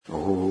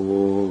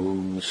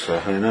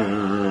सहना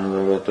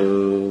भवतु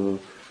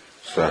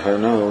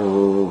सहनौ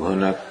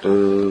भुनक्तु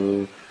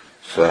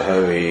सह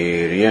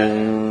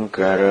वीर्यम्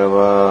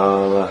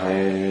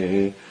करवावहै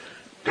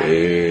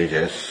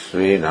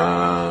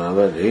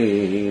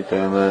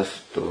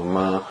तेजस्विनावधीतमस्तु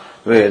मा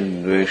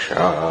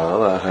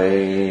विद्विषावहै।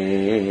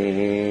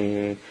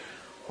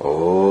 ॐ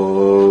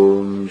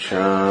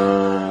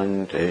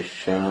शान्ति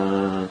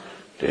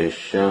शान्ति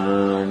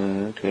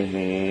शान्तिः।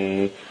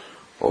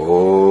 ॐ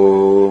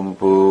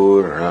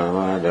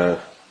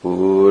पूर्णमदः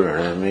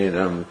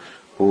पूर्णमिदम्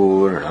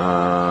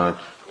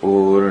पूर्णात्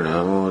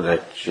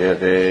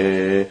पूर्णमुदच्यते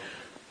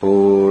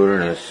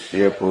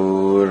पूर्णस्य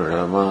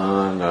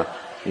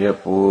पूर्णमादाय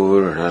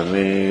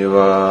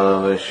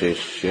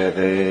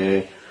पूर्णमेवावशिष्यते।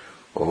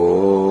 ॐ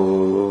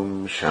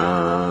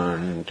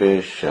शान्ति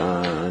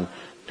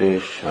शान्ति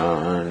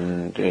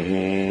शान्तिः।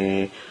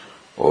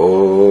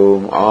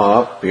 ॐ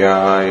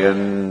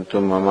आप्यायन्तु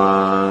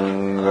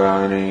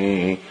ममाङ्गानि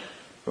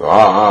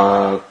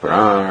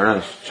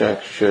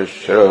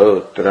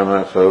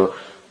वाक्प्राणश्चक्षुश्रोत्रमसो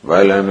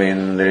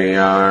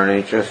बलमिन्द्रियाणि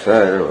च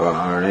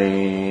सर्वाणि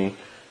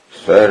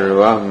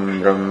सर्वम्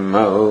ब्रह्म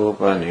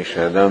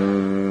उपनिषदम्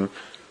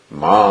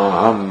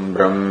माहम्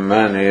ब्रह्म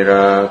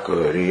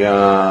निराकुर्याम्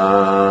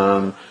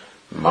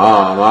मा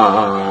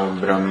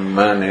ब्रह्म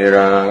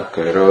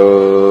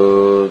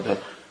निराकरोत्।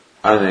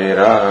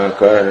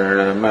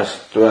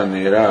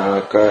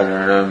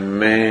 अनिराकरणमस्त्वनिराकरणम्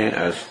मे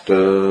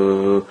अस्तु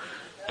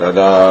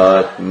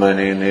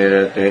तदात्मनि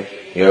निरतिः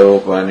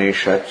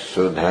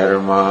यौपनिषत्सु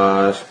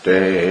धर्मास्ते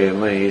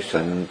मयि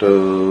सन्तु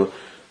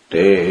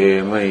ते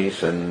मयि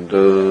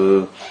सन्तु।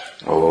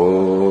 ॐ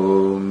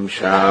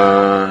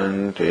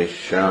शान्ति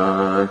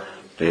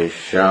शान्ति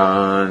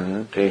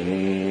शान्तिः।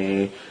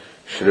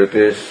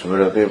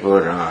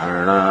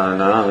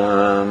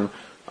 श्रुतिस्मृतिपुराणानाम्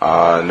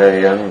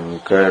आलयम्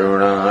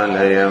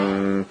करुणालयम्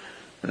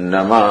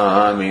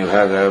नमामि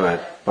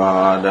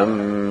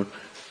भगवत्पादम्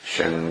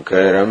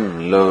शङ्करम्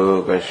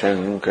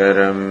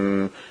लोकशङ्करम्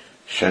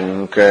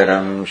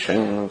शङ्करम्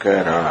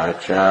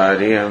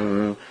शङ्कराचार्यम्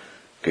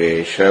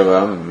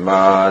केशवम्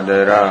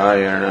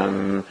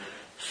बादरायणम्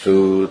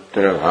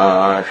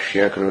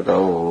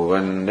सूत्रभाष्यकृतौ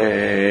वन्दे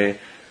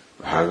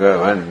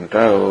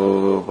भगवन्तौ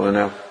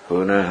पुनः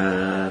पुनः।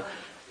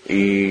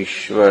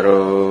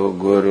 ईश्वरो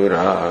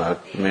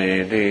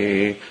गुरुरात्मेति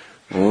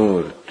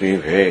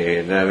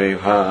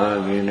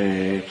मूर्तिभेदविभागिने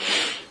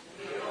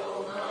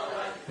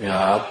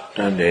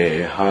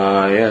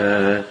व्याप्तदेहाय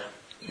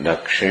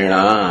दक्षिणामूर्तये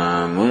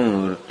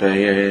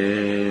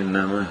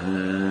नमः।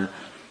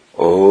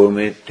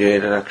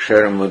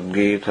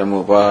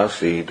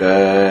 ओमित्येतदक्षरमुद्गीतमुपासीत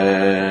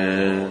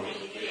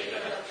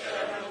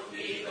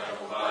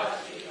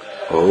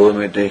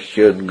ओमिति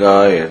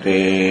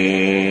ह्युद्गायते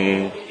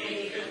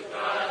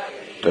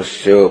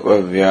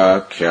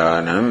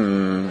तस्योपव्याख्यानम्।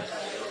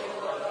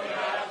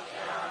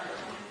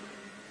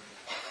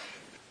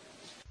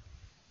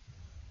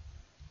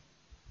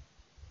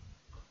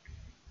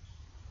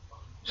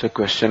 So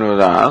question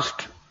was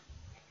asked,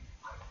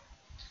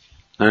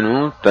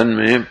 Nanu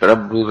tanme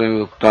prabhuta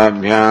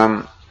yuktabhyam.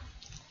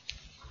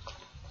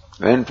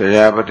 When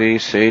Prajapati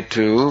said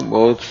to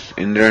both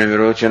Indra and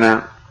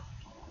Virochana,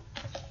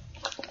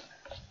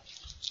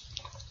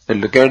 they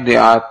look at the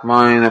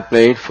Atma in a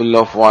plate full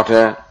of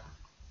water,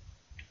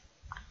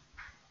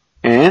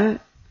 and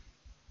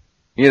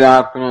yad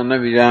Atma na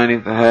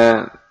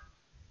vijanitah,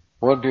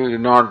 what you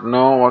did not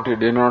know, what you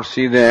did not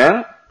see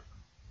there,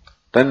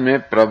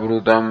 tanme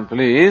prabhutam,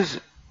 please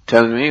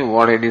tell me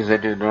what it is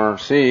that you do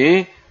not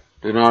see,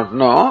 do not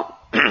know.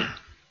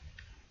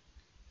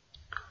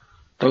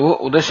 Tavu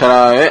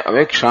udasharaya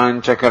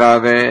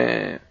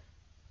avekshanchakarade.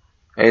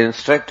 I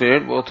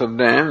instructed both of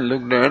them,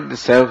 looked at the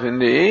self in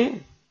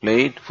the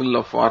plate full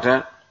of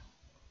water.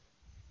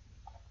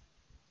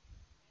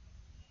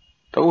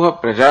 Tauha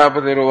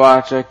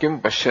prajapatiruvacha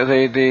kim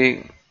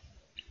pashyadaiti.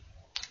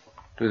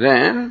 To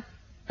them,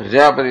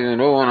 Prajapati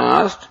the one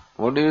asked,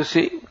 what do you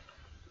see?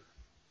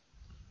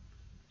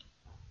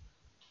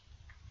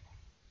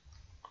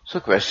 So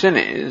question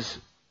is,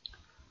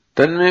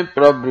 tanme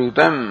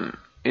prabhutam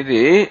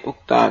iti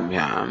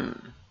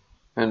uktabhyam.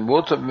 When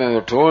both of them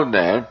were told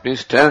that,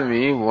 please tell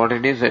me what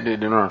it is that you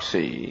do not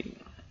see.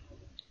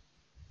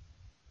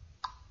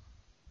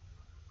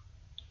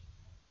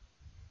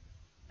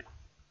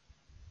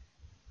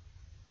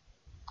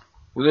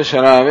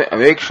 Udasharave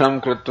aveksham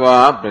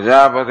krutva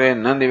prajapate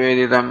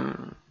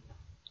nandiveditam.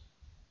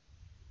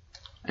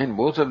 And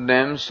both of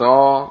them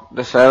saw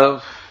the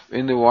self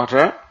in the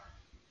water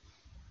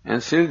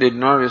and still did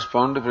not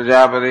respond to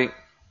Prajapati.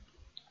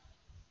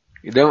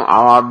 Idam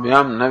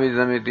avabhyam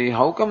navidamiti.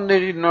 How come they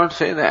did not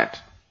say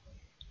that?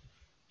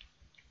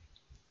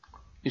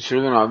 It should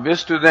have been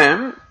obvious to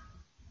them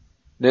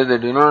that they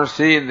do not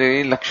see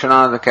the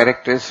lakshana, the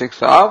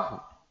characteristics of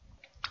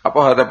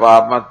apahata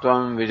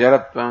papamatvam,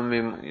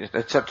 vijaratvam,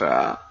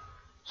 etc.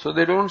 So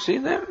they don't see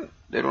them.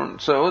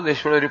 So they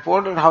should have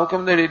reported. How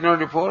come they did not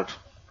report?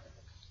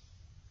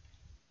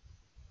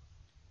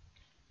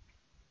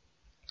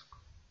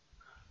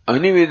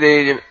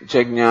 Anivideya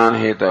jnana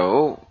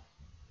hetau.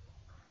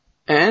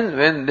 And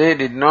when they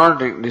did not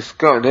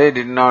discover, they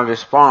did not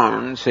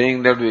respond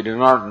saying that we do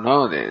not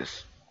know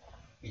this.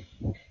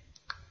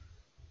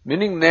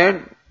 Meaning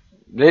that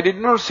they did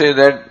not say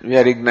that we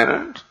are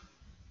ignorant.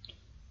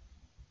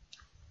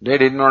 They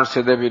did not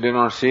say that we do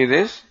not see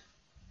this.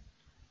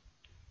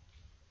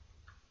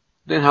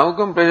 Then how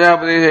come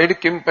Prajapati said,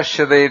 Kim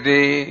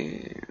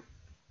pashyadeti?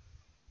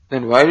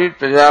 Then why did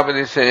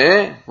Prajapati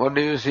say, what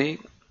do you see?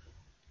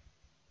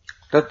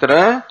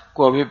 Tatra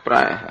ko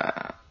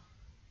abhipraya.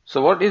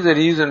 So what is the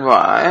reason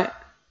why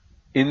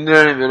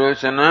Indra and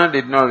Virochana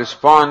did not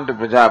respond to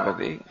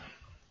Prajapati?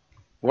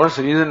 What's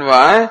the reason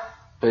why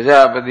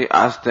Prajapati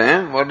asked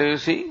them, what do you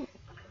see?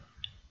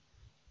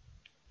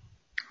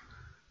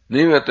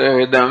 Nivato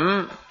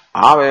vidam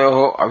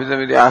avayoho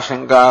avidamidi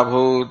ashanka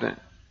bhut.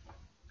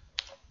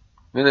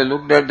 When they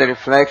looked at the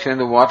reflection in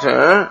the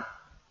water,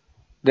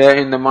 there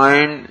in the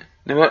mind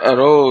never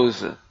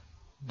arose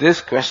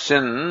this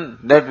question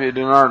that we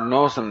do not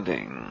know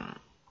something.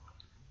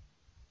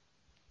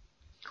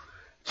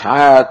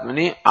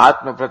 Chayatmani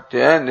atma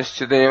pratyaya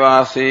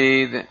nischideva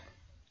asid.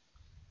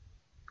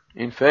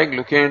 In fact,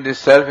 looking at the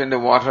self in the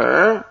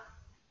water,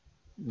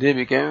 they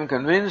became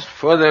convinced,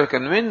 further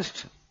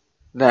convinced,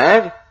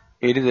 that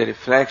it is a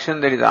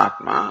reflection that is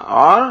Atma,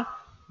 or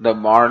the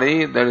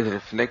body that is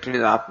reflected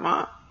is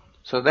Atma.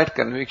 So that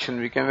conviction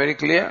became very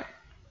clear.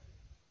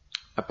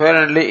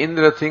 Apparently,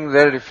 Indra thinks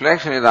that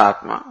reflection is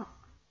Atma,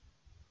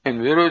 and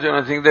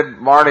Virochana thinks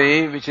that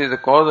body, which is the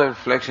cause of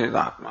reflection, is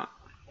Atma.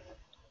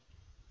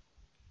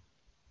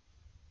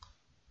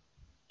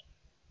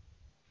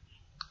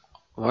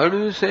 Why do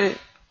you say,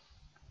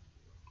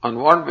 on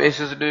what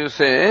basis do you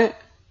say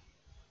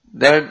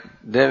that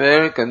they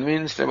were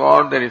convinced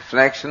about the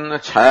reflection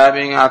of Chaya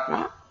being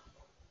Atma?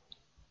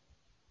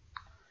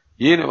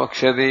 Yena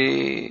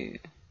vakshati.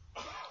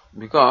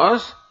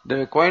 Because they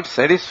were quite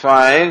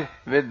satisfied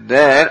with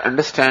their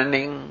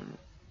understanding.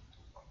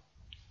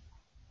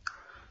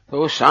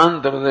 So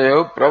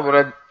Shantardayo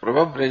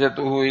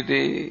prabhabrajatuhu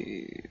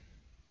iti.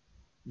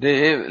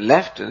 They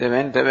left, they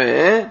went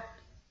away,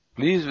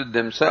 pleased with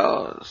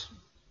themselves,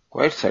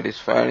 quite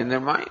satisfied in their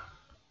mind.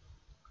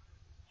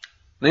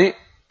 Ni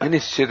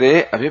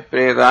anishchite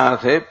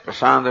abhipredathe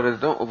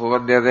prashantaraditam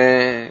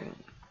upapadyate.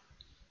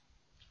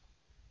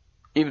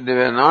 If they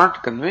were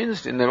not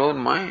convinced in their own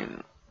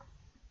mind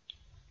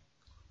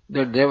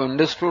that they have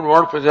understood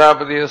what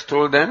Prajapati has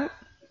told them,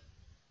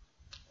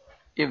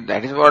 if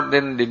that is what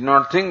they did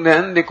not think,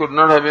 then they could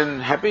not have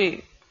been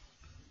happy.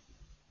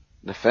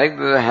 The fact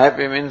that they are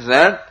happy means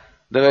that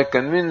they were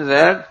convinced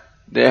that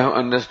they have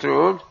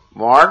understood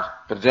what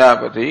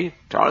Prajapati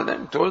told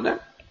them.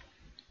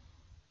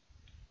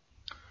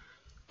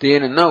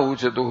 Tena na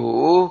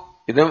uchatuhu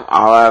idam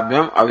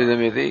avabhyam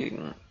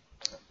avidamiti.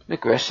 The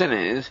question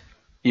is,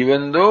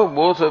 even though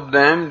both of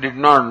them did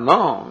not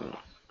know,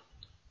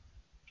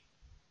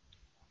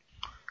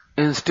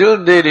 and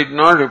still they did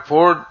not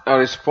report or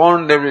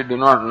respond that we do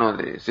not know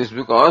this. It's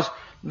because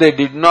they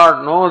did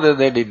not know that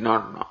they did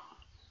not know.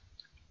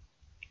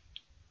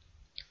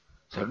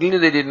 Certainly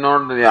they did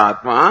not know the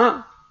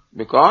Atma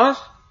because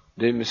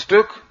they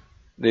mistook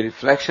the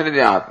reflection of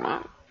the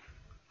Atma,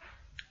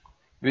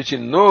 which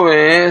in no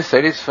way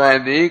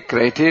satisfied the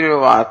criteria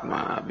of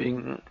Atma,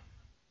 being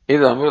Ed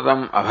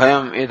Amrutam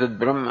Abhayam Etad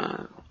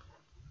Brahma.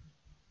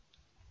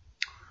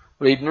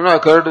 But it did not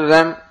occur to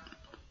them.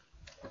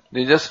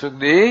 They just took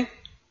the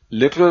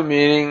literal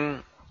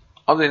meaning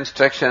of the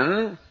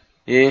instruction,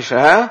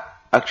 Yesha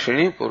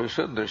Akshini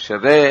Purusha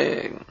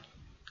Drishyate.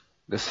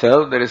 The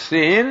self that is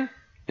seen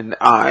in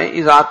the eye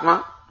is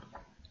Atma.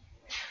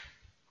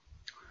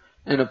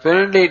 And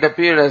apparently it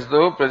appeared as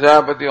though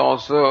Prajapati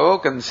also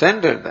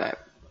consented that.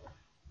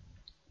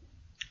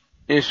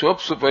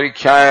 Ishwapsu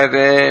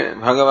parikhyayate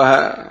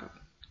bhagavaha.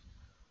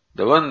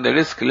 The one that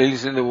is clearly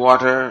in the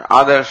water,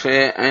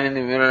 Adarshe, and in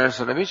the mirror,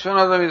 so which one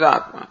of them is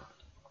Atma?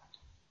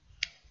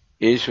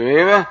 Eshu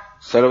eva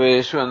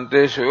sarveshu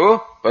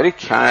anteshu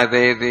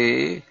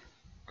parikhyayate.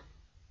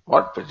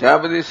 What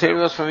Prajapati said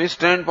was from his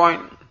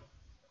standpoint.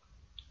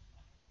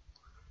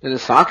 The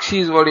Sakshi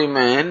is what he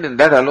meant, and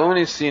that alone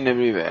is seen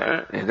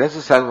everywhere. That's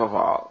the self of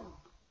all.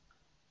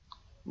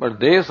 But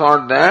they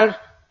thought that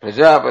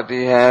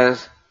Prajapati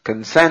has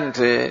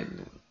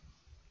consented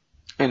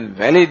and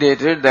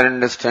validated their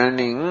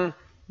understanding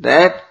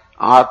that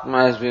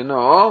Atma, as we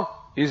know,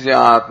 is the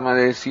Atma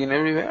that is seen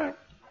everywhere.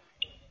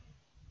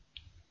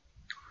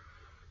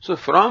 So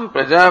from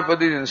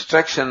Prajapati's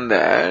instruction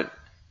that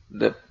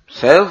the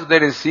self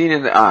that is seen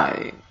in the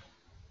eye,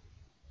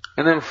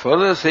 and then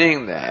further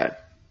saying that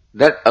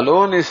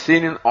alone is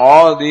seen in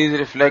all these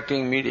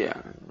reflecting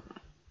media,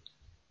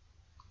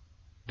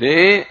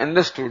 they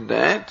understood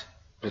that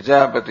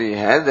Prajapati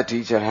has, the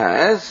teacher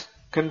has,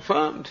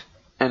 confirmed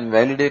and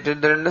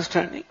validated their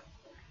understanding.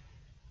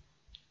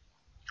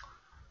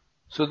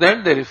 So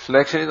that the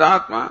reflection is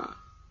Atma.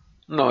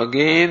 Now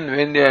again,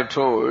 when they are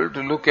told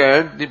to look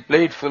at the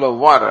plate full of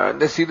water,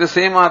 they see the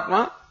same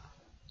Atma.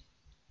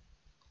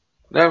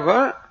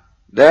 Therefore,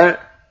 their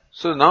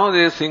So now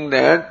they think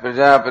that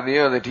Prajapati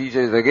or the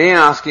teacher is again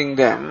asking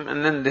them,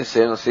 and then they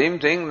say the same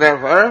thing.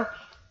 Therefore,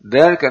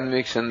 their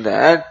conviction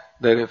that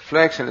the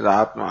reflection is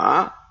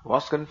Atma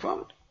was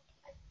confirmed.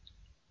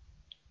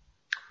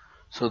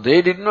 So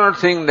they did not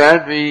think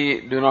that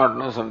we do not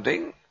know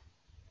something,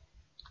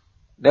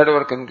 that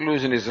our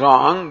conclusion is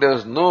wrong. There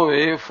was no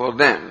way for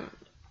them,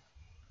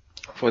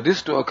 for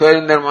this to occur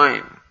in their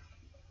mind.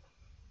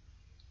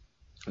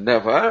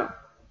 Therefore,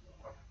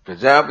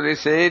 Prajapati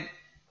said,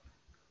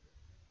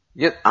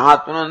 Yat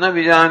Atmana na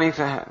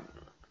vijanitaha.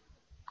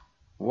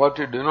 What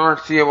you do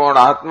not see about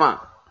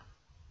Atma,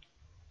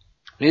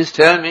 please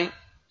tell me.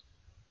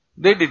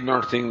 They did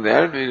not think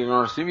that, we do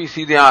not see. We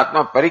see the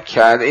Atma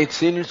pariksha,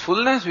 it's in its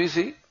fullness we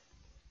see.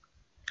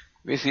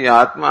 We see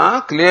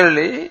Atma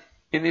clearly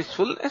in its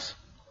fullness.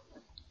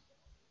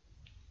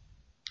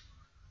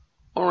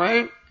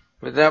 Alright,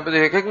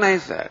 Prajapati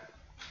recognized that.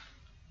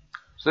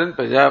 So then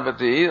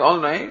Prajapati,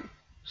 alright,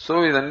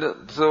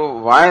 so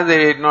why they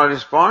did not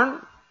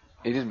respond?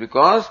 It is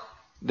because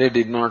they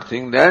did not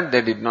think that,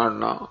 they did not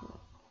know.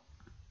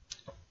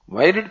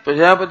 Why did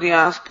Prajapati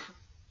ask?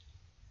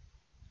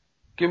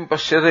 Kim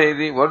pashyata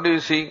iti, what do you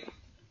see?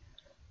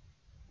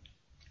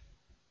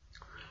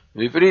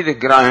 Viparita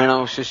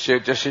grahana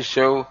shishya cha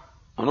shishya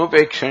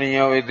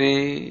anupekshaniya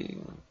iti.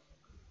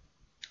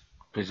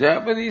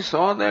 Prajapati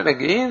saw that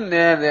again they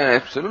are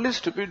absolutely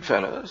stupid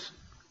fellows.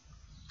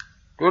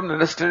 Couldn't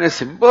understand a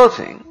simple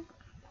thing.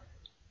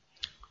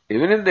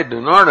 Even if they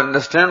do not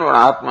understand what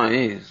Atma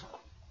is,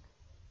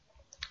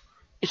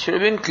 it should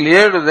have been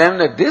clear to them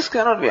that this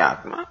cannot be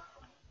Atma.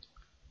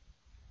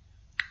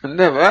 And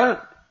they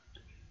were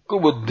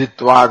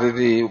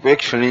kubuddhitvaditi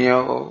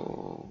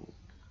upekshaniya.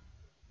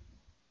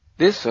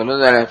 These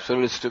fellows are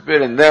absolutely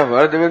stupid and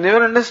therefore they will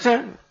never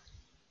understand.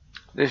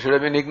 They should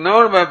have been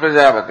ignored by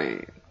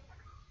Prajapati.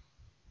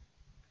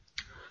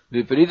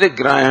 Viparita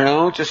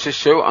grahana cha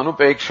shishya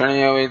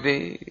anupekshaniya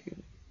iti.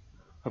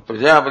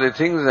 Prajapati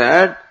thinks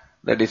that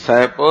the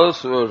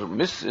disciples who were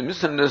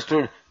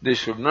misunderstood, they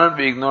should not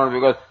be ignored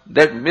because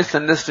that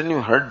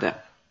misunderstanding hurt them.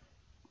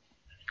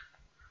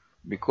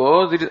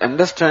 Because it is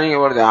understanding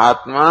about the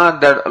Atma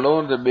that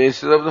alone is the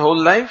basis of the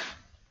whole life.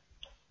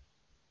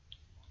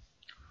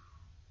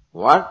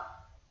 What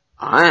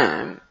I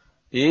am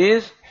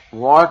is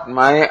what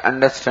my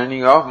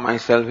understanding of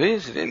myself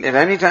is at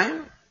any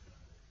time.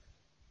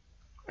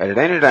 At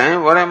any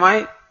time, what am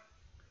I?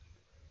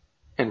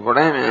 And what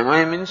am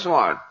I means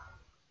what?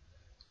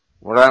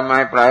 What are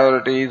my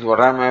priorities? What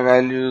are my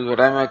values? What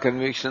are my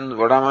convictions?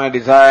 What are my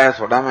desires?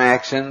 What are my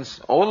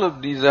actions? All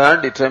of these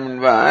are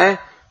determined by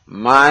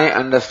my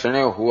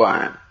understanding of who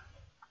I am.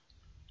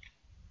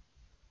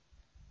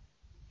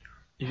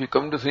 If you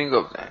come to think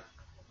of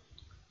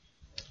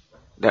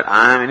that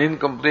I am an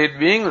incomplete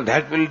being,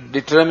 that will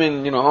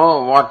determine,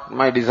 what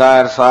my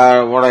desires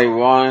are, what I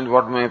want,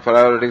 what my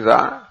priorities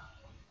are.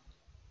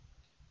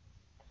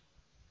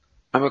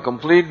 I'm a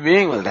complete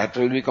being, well, that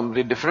will be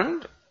completely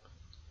different.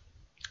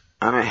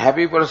 I'm a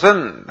happy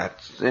person,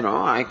 that's,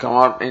 I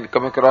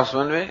come across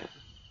one way.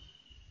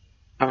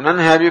 I'm an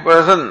unhappy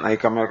person, I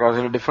come across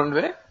in a different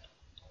way.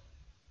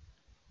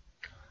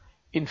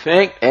 In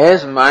fact,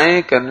 as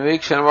my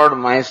conviction about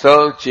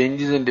myself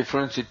changes in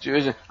different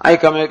situations, I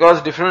come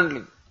across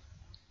differently.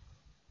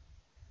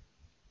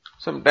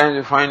 Sometimes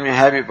you find me a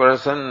happy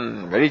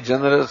person, very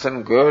generous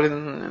and good,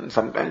 and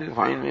sometimes you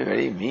find me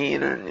very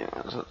mean, and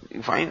so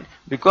you find,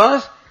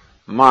 because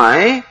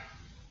my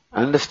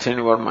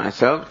understanding about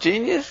myself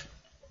changes.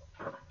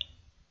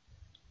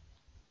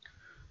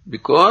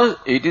 Because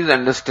it is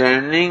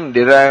understanding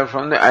derived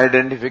from the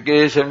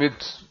identification with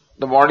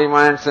the body,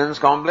 mind, sense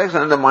complex,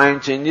 and the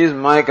mind changes,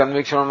 my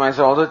conviction of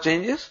myself also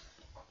changes.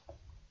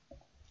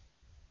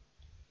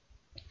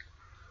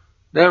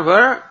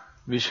 Therefore,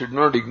 we should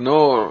not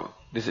ignore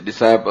these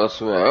disciples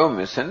who have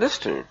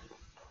misunderstood.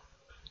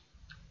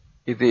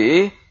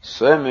 Iti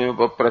swayameva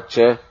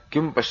papracha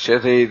kim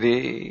pashyate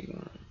iti.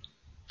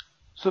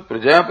 So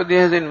Prajapati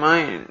has in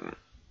mind,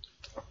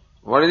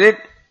 what is it?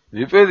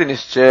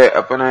 Vipedinischa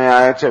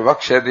apanayaya cha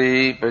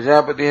vakshati.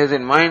 Prajapati has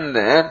in mind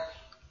that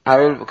I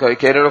will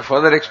carry out a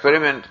further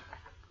experiment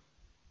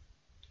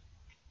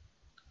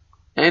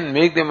and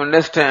make them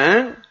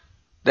understand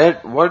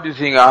that what you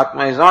think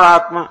Atma is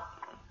not Atma.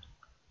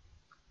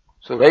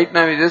 So right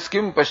now we just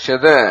kim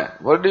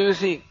pashyata. What do you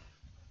see?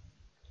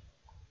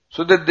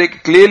 So that they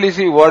clearly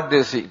see what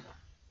they see.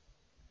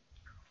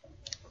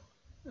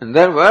 And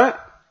therefore,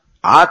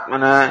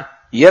 Atmana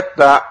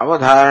yatta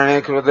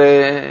avadharane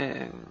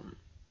krute.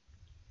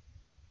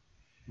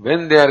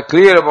 When they are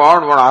clear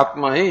about what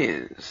Atma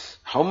is,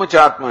 how much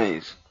Atma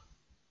is,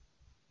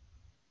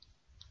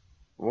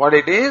 what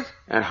it is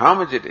and how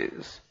much it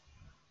is,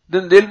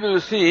 then they'll be able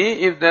to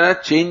see if there are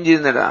changes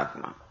in that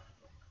Atma.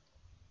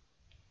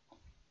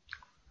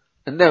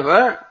 And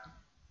therefore,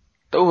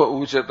 tauha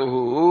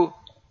uchatuhu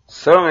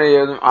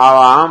samayadum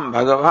avam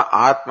bhagava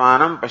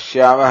atmanam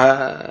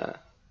pashyavaha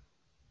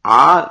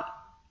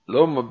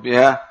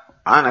lomabhya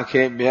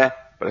anakhebhya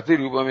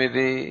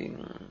pratirupamiti.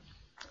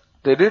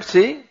 They did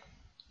see,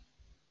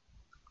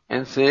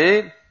 and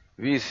said,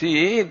 we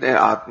see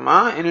the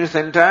Atma in its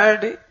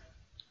entirety.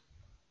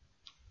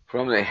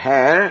 From the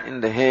hair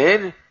in the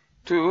head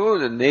to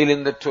the nail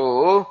in the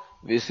toe,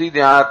 we see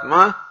the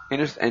Atma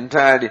in its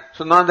entirety.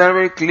 So now they are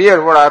very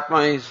clear what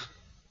Atma is.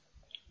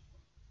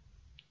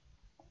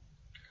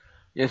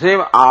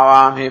 Yasev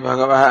avam he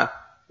bhagavah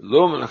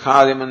lom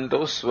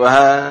lakhadimanto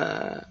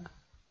swaha.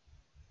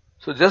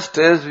 So just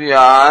as we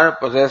are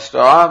possessed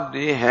of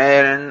the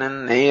hair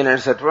and nail,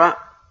 etc.,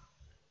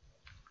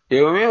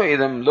 evamev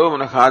idam lom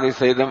lakhadi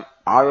saidam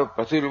ava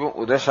pratirupam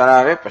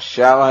udasharave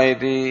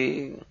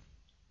pashyavahiti.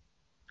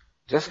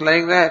 Just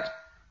like that,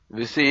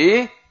 we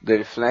see the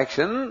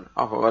reflection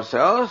of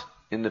ourselves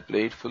in the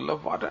plate full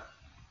of water.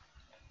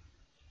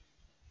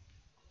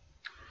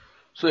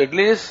 So at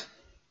least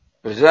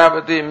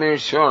Prajapati made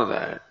sure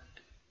that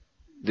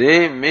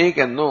they make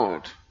a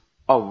note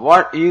of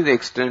what is the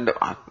extent of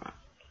Atma.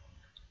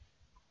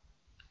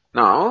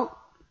 Now,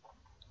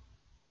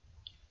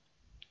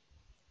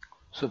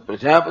 so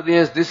Prajapati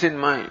has this in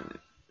mind.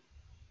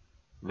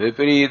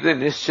 Viparita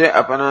nishya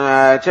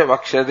apanaya cha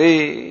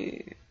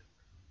vakshade.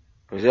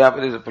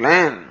 Prajapati's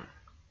plan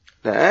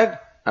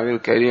that I will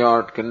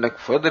conduct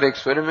further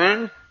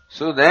experiment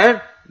so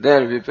that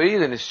their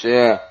viparita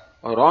nishya,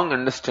 or wrong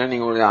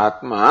understanding of the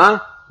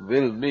Atma,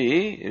 will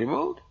be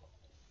removed.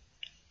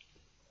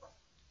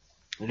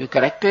 Will be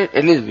corrected.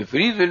 At least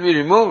viparita will be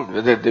removed.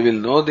 Whether they will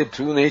know the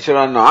true nature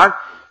or not,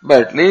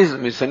 but at least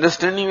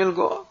misunderstanding will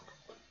go.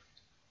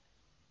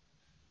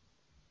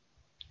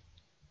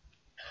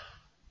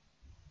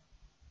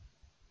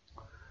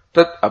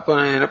 Tat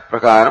apanayana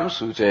prakaram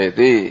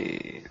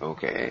suchayati.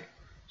 Okay.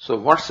 So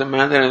what's the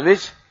manner in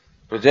which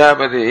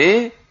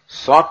Prajapati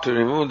sought to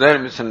remove their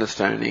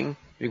misunderstanding?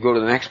 We go to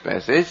the next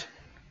passage,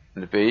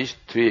 on page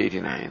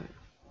 389.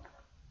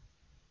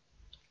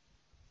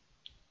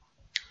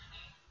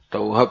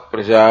 Tauha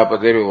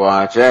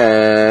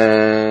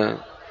Prajapatiruvacha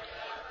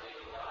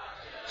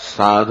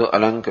sadhu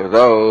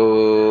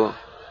alankritau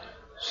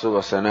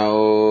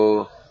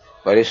suvasanau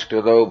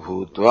parishkritau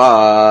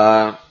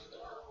bhutva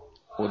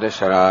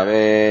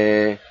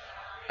udasharave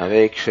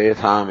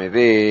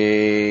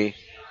avekshayathamiti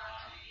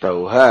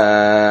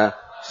tauha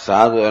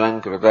sadhu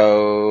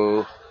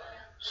alankritau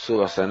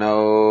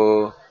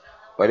suvasanau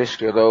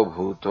parishkritau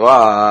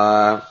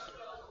bhutva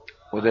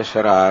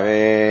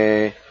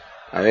udasharave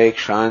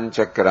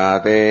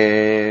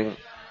avekshanchakrate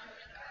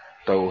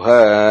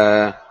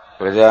tauha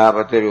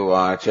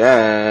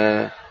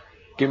prajapatiruvacha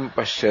kim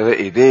pashyata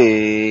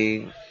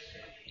iti.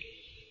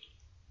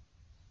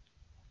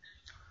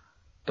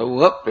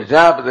 Tauha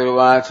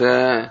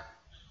prajapatiruvacha,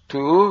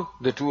 to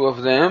the two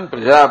of them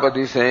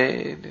Prajapati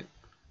said,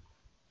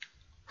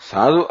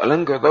 sadhu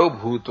alankritau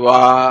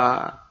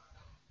bhutva,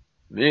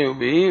 may you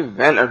be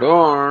well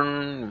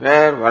adorned,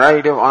 wear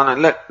variety of honor,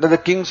 let the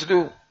kings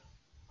do.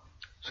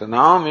 So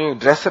now may you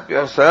dress up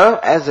yourself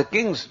as the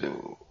kings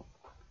do.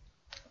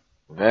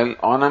 Well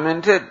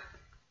ornamented,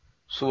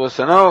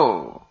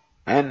 suvasano,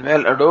 and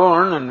well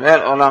adorned and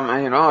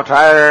well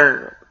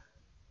attired,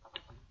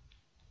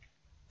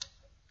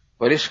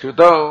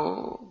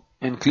 parishkrito,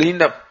 and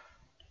cleaned up.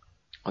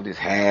 All this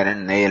hair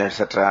and nail,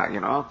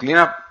 etc., clean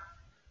up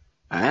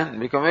and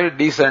become very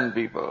decent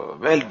people,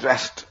 well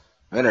dressed,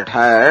 well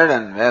attired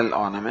and well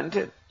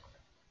ornamented.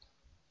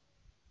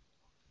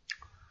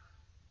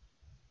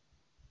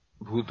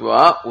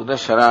 Bhutva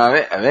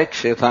udasharave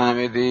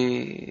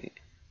avekshetamidi,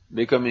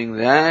 becoming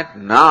that,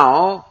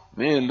 now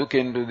may you look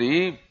into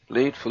the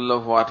plate full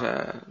of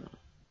water.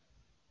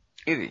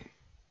 Idi.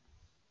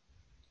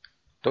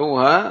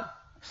 Tauha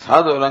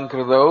sadhu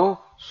alankritau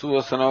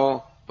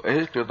suvasanau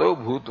parishkritau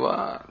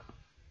bhutva.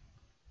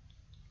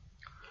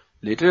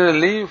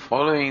 Literally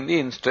following the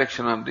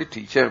instruction of the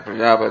teacher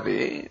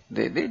Prajapati,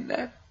 they did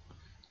that.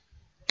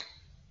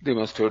 They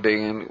must have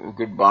taken a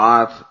good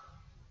bath,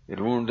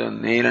 removed the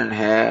nail and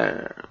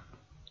hair,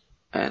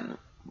 and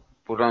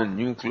put on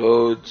new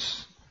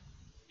clothes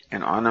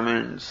and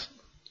ornaments,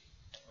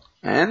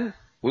 and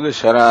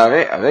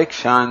udasharave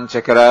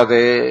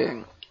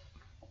avekshanchakrate,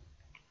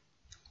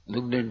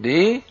 looked at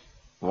the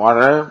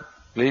water,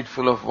 plate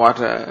full of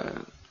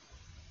water.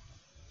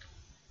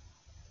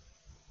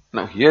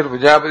 Now here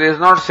Prajapati has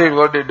not said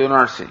what they do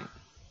not see,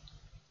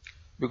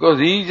 because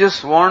he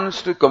just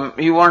wants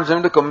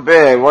them to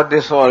compare what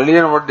they saw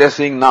earlier and what they are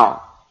seeing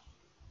now.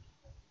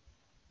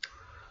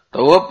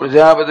 Tauha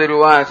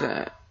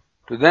Prajapatiruvacha,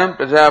 to them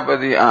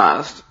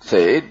Prajapati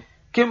said,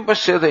 Kim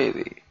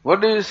pashyate,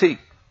 what do you see?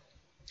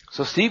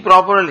 So see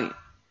properly.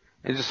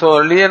 As you saw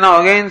earlier,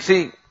 now again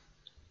see.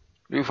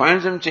 Do you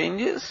find some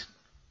changes?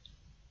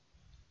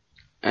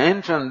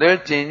 And from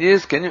that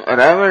changes, can you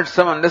arrive at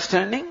some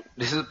understanding?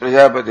 This is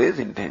Prajapati's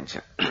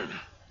intention.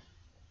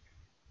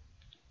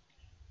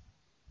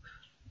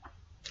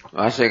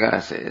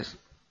 Vashyakara says,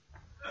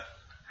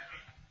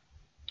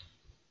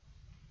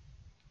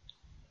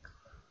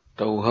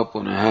 Tauha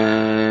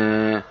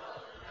punaha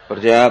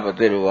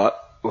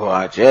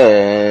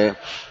Prajapatiruvacha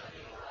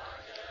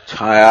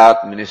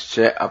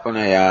chayatminischa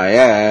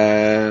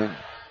apanayaya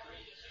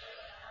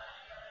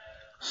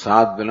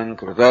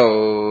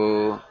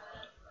Sadvalankrutau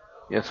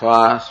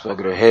Yathva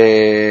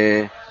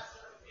Swagruhe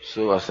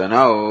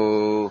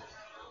Suvasanau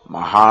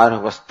Mahar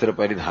Vastra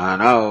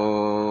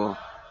Paridhanau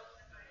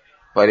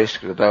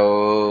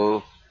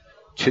Parishkritau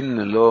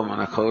Chinnalo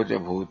Manakau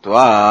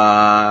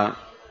Bhutva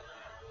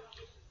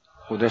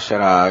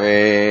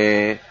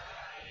Udasharave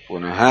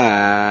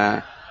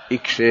Punaha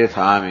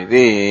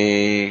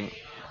Ikshethamidi.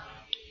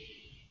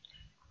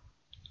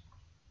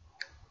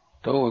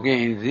 So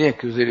again, the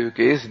accusative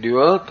case,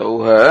 dual,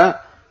 Tauha,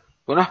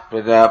 Punah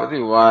Prajapati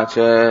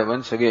Vacha.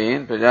 Once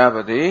again,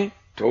 Prajapati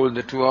told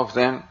the two of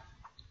them.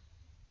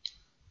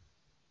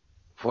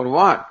 For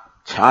what?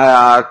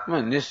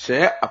 Chayatma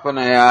Nishchaya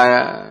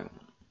Apanayaya.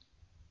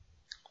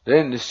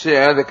 Then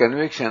Nishchaya, the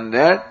conviction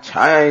that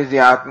Chaya is the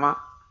Atma.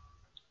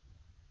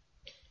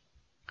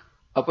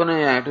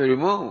 Apanayaya, to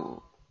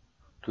remove.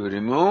 To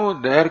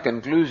remove their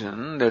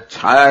conclusion that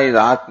Chaya is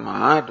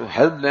Atma, to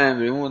help them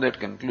remove that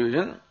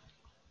conclusion,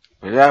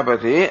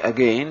 Prajapati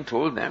again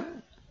told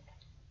them,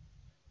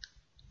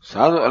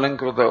 Sadhu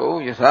alankritau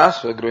yatha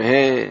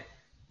swagruhe.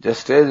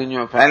 Just as in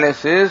your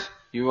palaces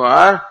you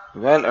are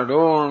well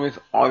adorned with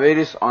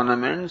various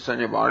ornaments on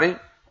your body.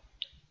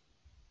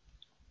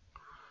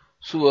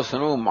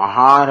 Suvasanu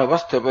mahara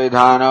vastra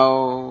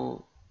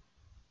paridhanau.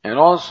 And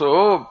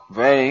also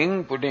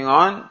wearing, putting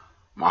on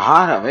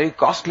mahara, very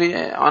costly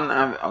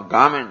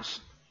garments.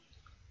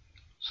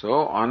 So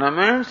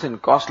ornaments and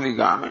costly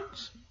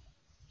garments.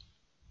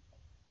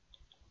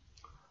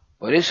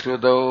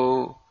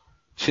 Parishkritau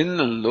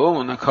chinnalo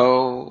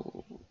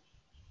manakau.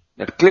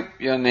 That clip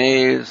your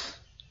nails,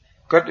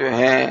 cut your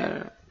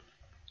hair.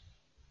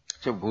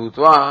 So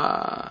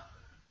bhutva,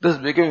 thus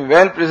becoming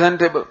well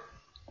presentable.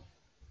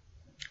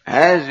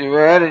 As you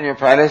were in your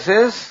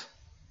palaces,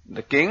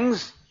 the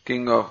kings,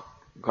 king of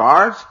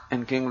gods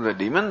and king of the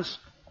demons.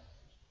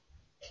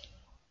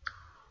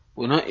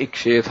 Puna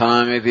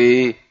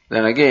ikshethamiti.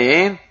 Then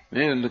again,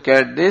 when you look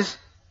at this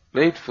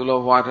plate full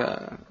of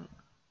water,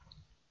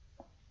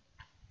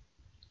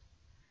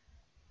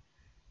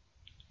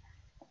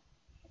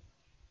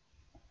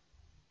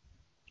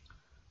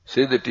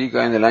 see the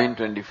Tika in the line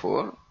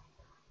 24.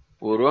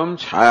 Purvam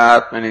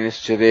chayatmani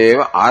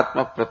nischideva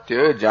atma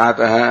pratyo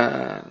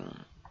jataha.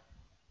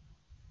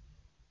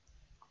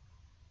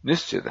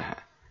 Nischitaha.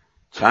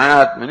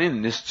 Chayatmani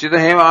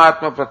nischideva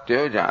atma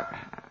pratyo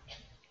jataha.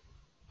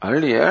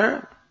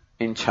 Earlier,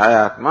 in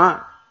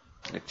Chayatma,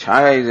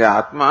 Chaya is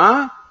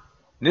Atma,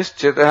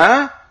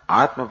 nischitaha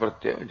atma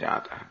pratyo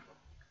jataha.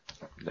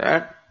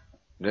 That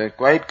they are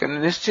quite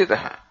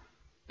nischitaha.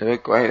 They were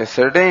quite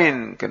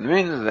certain,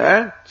 convinced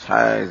that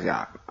Chaya is the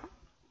Atma.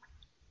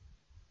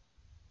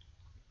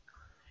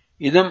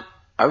 Idam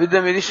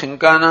avidamidi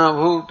shankana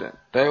bhuta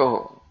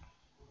tayoho.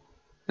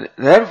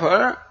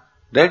 Therefore,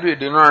 that we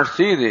do not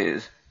see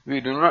this,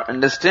 we do not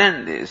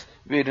understand this,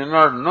 we do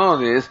not know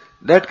this,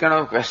 that kind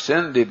of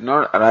question did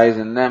not arise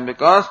in them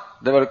because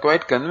they were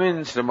quite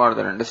convinced about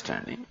their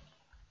understanding.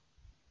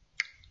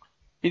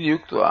 Id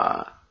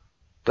yuktva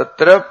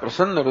tatra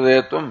prasanna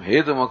hridayatvam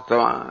hetu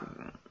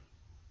muktavan.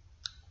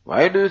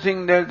 Why do you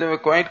think that they were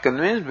quite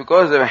convinced?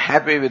 Because they were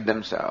happy with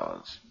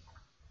themselves.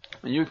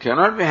 You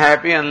cannot be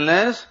happy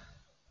unless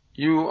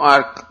you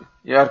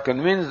are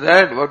convinced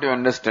that what you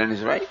understand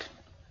is right.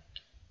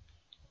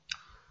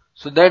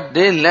 So that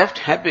they left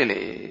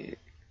happily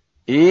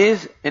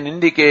is an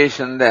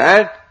indication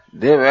that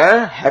they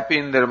were happy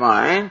in their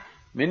mind,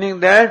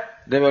 meaning that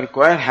they were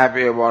quite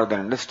happy about their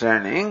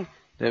understanding,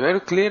 they were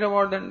clear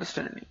about the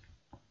understanding.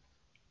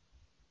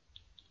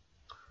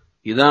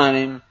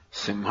 Idanim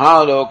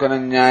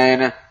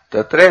simhalokananyayana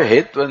tatre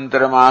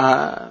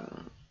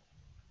hetvantaramaha.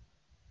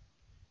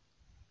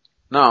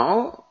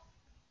 Now,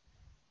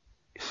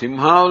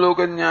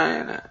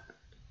 simhalokanyayana.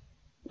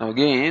 Now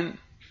again,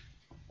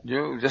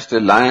 just a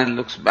lion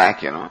looks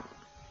back,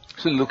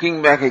 So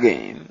looking back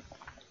again,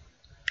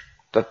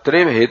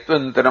 tatre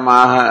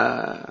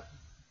hetvantaramaha.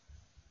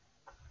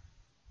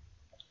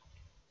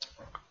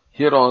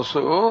 Here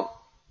also,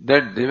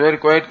 that they were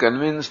quite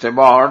convinced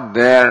about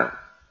their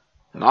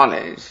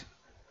knowledge.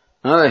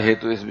 Another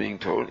hetu is being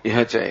told,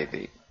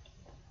 ihachayati.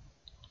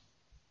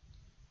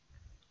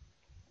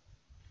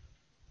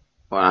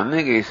 For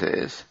Annaki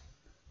says,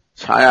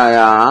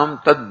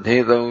 chayayam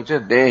tadhetau cha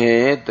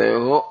dehe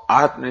tayoho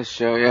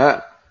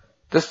atmanishya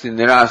tasya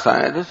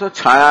nirasaya. So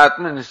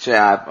chayatma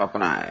nischayat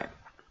apanaya.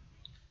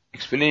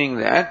 Explaining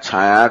that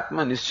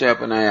chayatma nischaya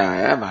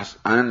apanaya,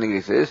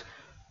 Anandagiri says,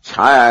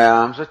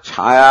 chayayam, so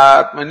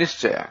chayatma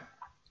nischaya.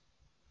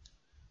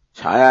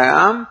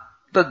 Chayayam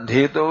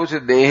tadhetau cha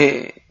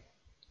dehe.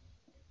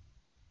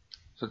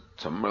 So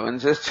someone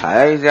says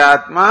Chaya is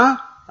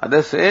Atma,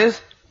 other says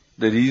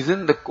the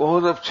reason, the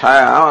cause of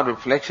Chaya or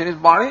reflection is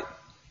body.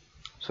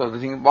 So the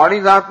thing body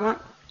is Atma.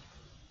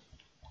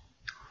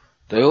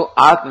 Tayo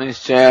Atma is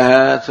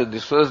Chaya. So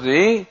this was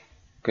the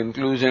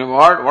conclusion of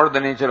what the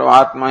nature of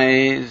Atma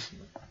is.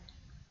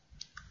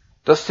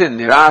 Tasya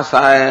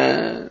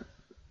nirasaya.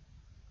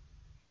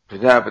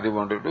 Prajapati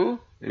wanted to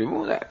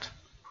remove that.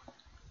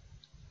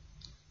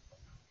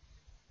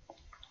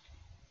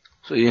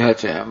 So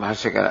Ihacha,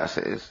 Bhashyakara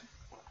says,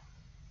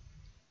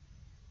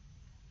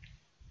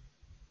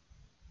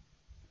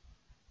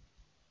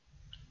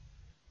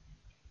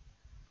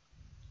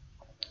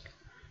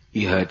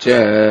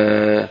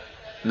 Ihacha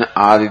na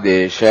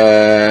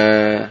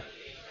adidesha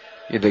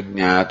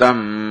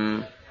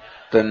idajñātam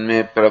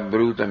tanme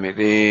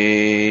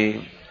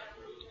prabhrutamiti.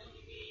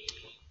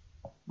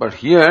 But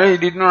here he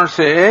did not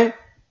say,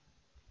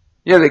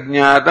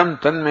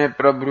 yadajñātam tanme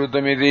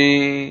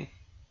prabhrutamiti.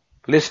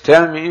 Please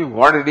tell me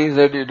what it is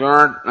that you do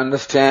not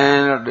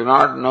understand or do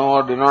not know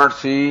or do not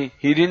see.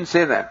 He didn't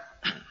say that.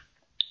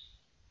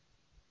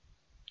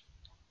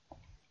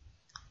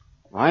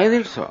 Why is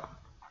it so?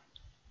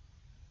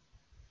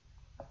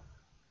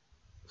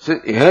 So,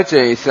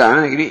 ihacha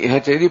isanagiri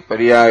ihachari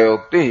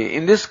paryayokti.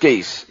 In this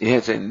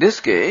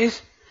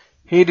case,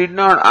 he did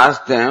not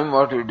ask them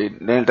what you did.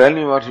 Then tell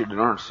me what you do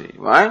not see.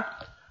 Why?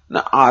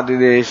 Na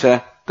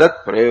adidesha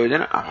tat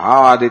prayojana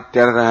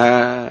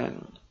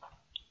abhavadityartha.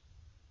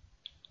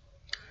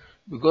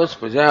 Because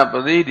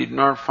Prajapati did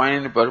not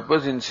find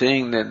purpose in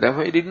saying that,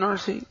 therefore he did not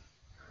see.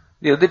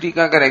 The other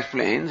Tikakar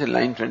explains in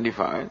line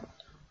 25.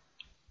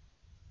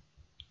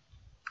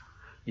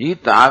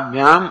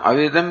 Itabhyam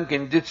avidam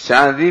kinchit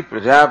syadi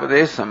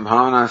Prajapate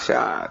sambhavana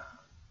syat.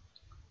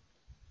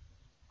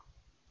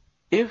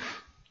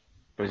 If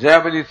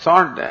Prajapati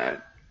thought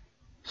that,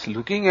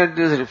 looking at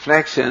this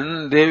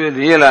reflection, they will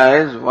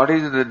realize what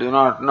is it they do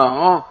not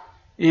know.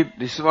 If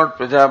this is what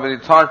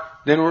Prajapati thought,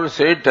 then would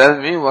say,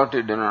 tell me what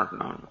you do not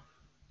know.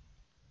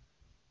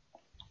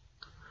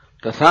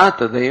 Tatha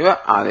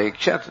tadaiva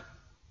alekshat.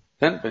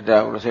 Then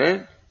Prajapati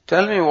said,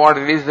 tell me what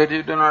it is that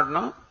you do not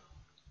know.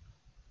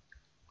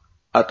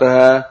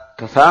 Atah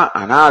tatha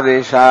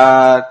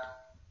anadeshat.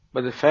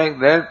 But the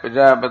fact that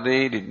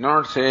Prajapati did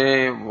not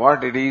say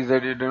what it is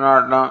that you do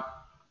not know,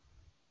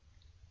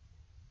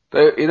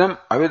 idam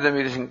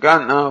avidamiti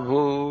shanka na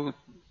bhut.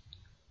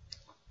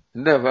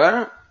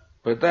 Therefore,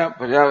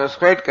 Prajapati was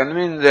quite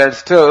convinced that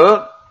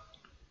still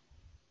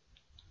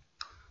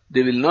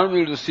they will not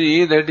be able to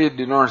see that he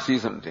did not see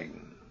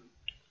something.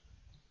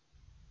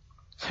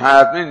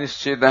 Chhatmi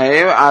nischita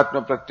eva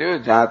atma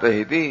pratyo jata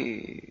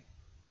hiti.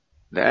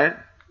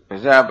 That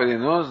Prajapati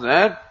knows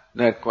that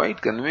they are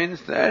quite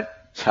convinced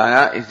that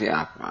Chaya is the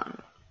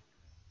Atma.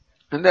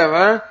 And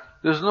therefore,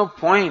 there is no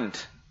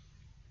point.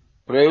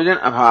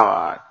 Prayojan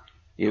abhavat.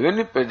 Even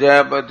if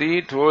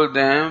Prajapati told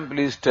them,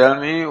 please tell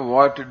me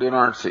what you do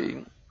not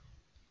see,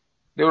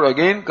 they would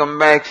again come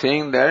back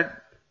saying that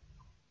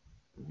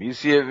we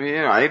see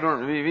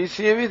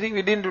everything,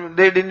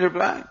 they didn't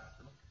reply.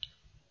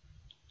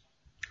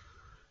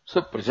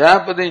 So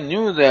Prajapati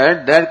knew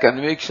that their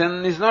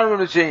conviction is not going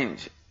to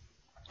change,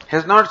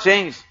 has not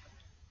changed.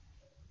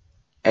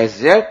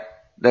 As yet,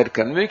 that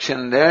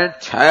conviction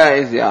that Chaya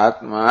is the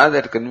Atma,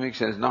 that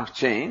conviction has not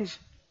changed,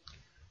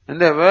 and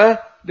therefore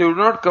they would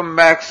not come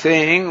back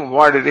saying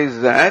what it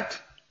is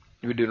that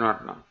we do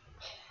not know.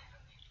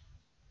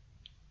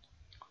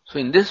 So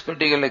in this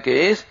particular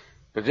case,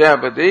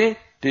 Prajapati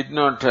did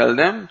not tell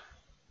them,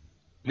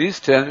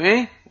 please tell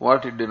me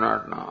what you do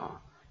not know.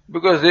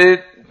 Because he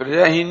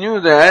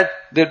knew that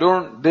they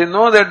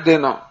know that they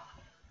know.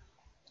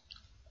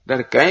 They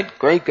are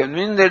quite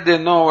convinced that they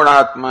know what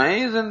Atma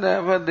is, and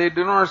therefore they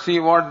do not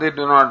see what they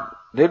do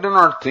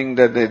not think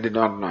that they did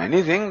not know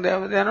anything,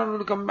 therefore they are not going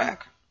to come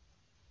back.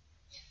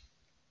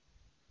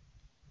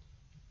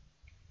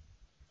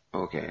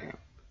 Okay.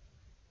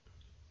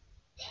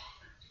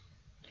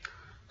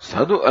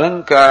 Sadhu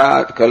alankaradi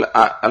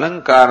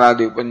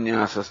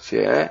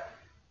upanyasasya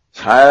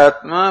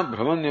chayatma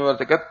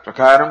brahmanivartakat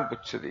prakaram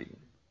puchchati.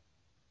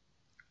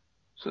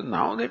 So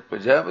now that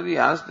Prajapati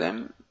asked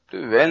them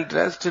to be well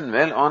dressed and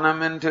well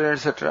ornamented,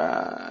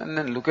 etc., and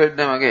then look at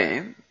them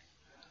again,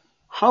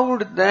 how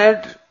would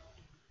that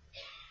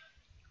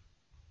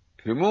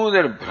remove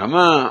their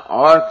Brahma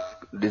or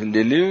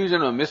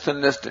delusion or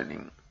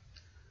misunderstanding?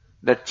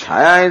 That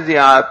Chaya is the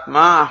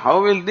Atma,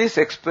 how will this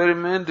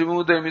experiment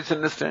remove their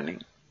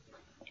misunderstanding?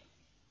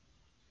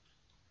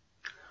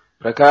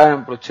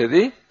 Prakaram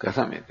pruchchati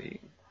kasamiti.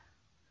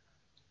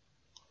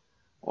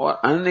 Or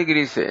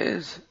Anandagiri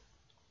says,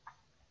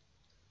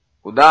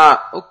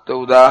 ukta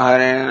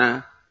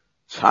udaharena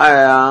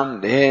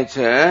chayam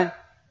dehecha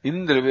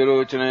indra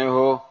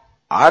virochanayoho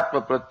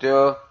atma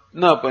pratyo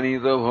na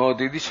panito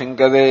bhavati iti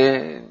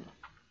shankade.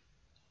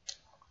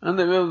 And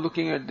the way of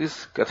looking at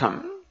this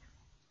katham,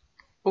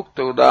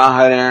 ukta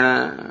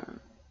udaharena,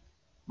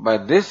 by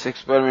this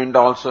experiment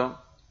also,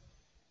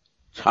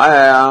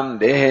 chayam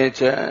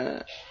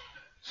dehecha,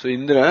 so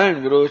Indra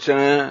and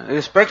Virochana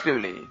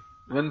respectively,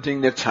 one thing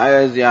that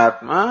Chaya is the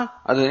Atma,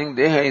 other thing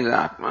Deha is the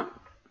Atma.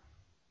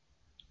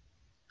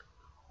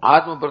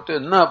 Atma pratyo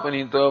na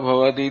panito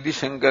bhavati iti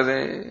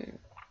shankade.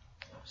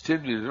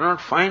 Still you do not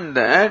find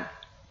that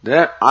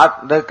their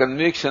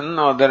conviction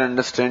or their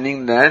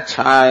understanding that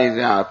Chaya is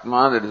the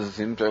Atma, that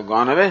seems to have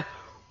gone away.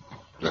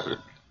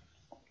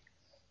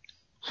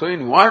 So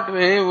in what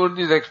way would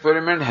this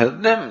experiment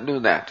help them do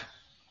that?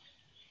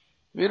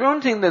 We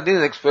don't think that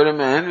this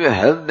experiment will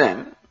help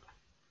them.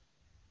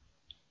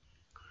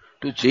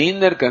 to change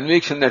their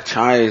conviction that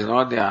Chaya is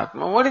not the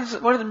Atma. What is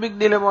the big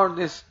deal about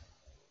this?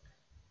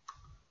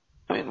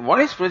 I mean, what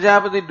is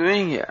Prajapati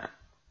doing here?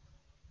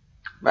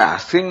 By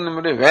asking them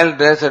to be well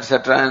dressed,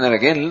 etc., and then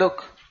again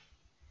look.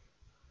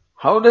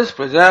 How does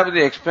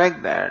Prajapati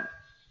expect that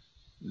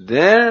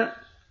their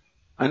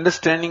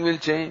understanding will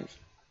change?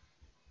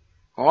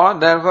 Or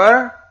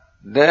therefore,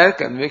 their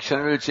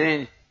conviction will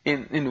change.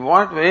 In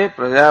what way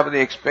Prajapati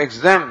expects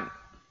them?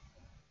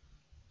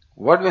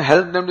 What will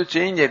help them to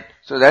change it?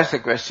 So that's the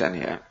question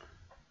here.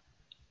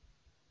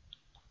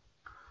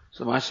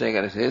 So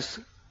Master says,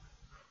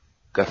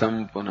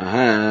 Katham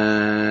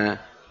punaha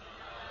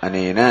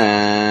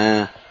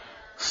anena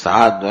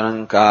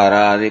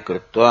sadvarankaradi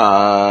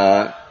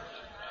krutva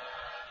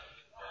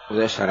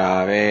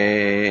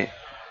udasharave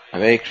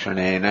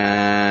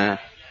avekshanena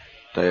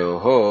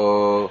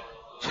tayoho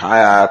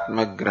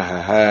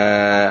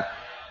chayatmagraha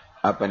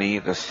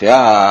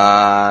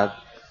apanitasya.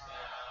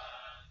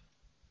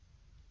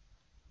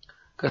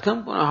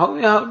 Katham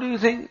punaha, how do you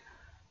think?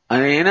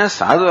 Anena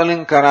sadhu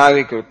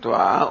alankaradi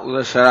krutva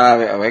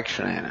udasharave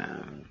avekshanena.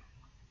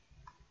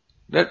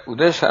 That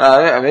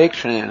udasharave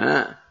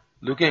avekshanena,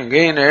 looking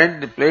again at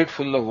the plate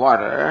full of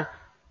water,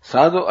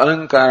 sadhu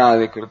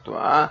alankaradi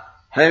krutva,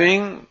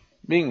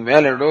 being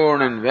well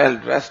adorned and well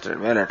dressed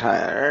and well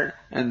attired,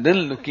 and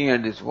then looking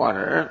at this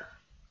water,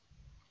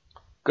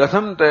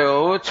 katham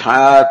tayo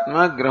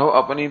chayatma graho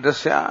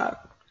apanitasya.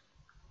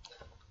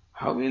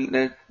 How will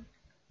that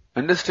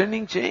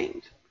understanding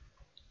change?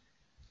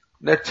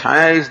 That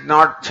Chaya is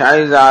not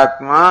Chaya is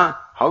Atma.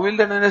 How will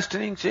that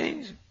understanding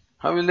change?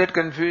 How will that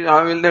confusion,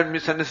 how will that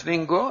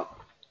misunderstanding go?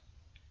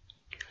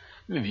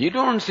 We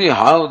don't see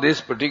how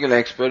this particular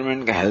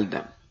experiment can help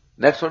them.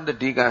 That's what the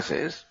Tika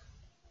says.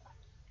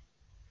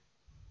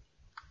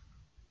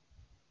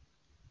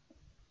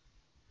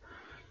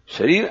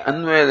 Sharir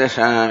anvaya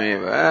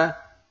dashameva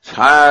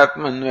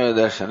chayatma anvaya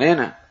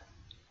darshanena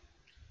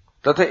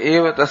tata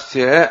eva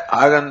tasya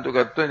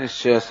agantukatva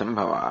nishya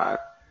sambhavat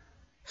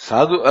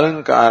sadhu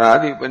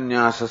alankaradi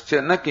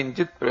upanyasasya na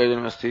kinchit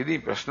prayojanamastiti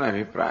prashna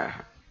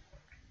abhipraya.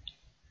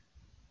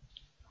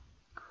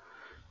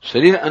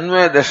 Sharir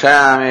anvaya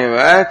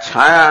dashayameva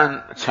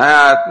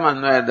chayatma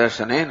anvaya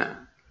darshanena.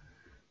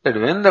 That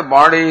when the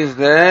body is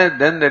there,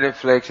 then the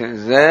reflection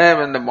is there.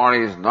 When the body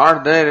is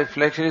not there,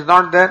 reflection is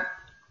not there.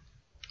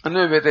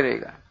 Anvaya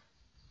vyatireka.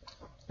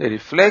 The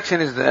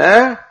reflection is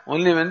there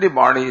only when the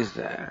body is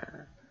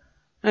there.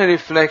 The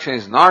reflection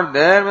is not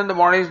there when the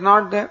body is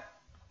not there.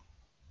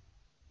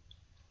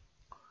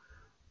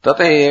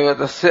 Tata eva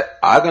tasya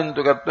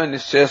agantukatva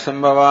nishya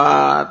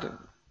sambhavat.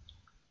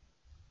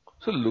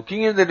 So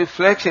looking at the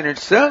reflection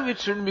itself, it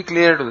should be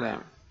clear to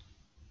them.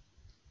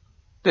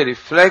 The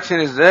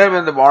reflection is there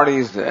when the body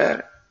is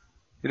there.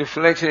 The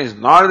reflection is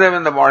not there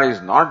when the body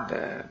is not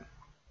there.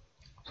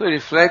 So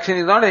reflection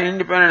is not an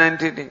independent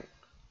entity.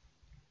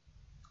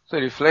 So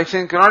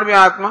reflection cannot be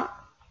Atma.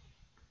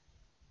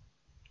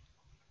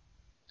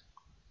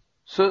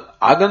 So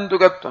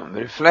agantukatvam,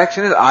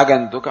 reflection is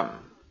agantukam.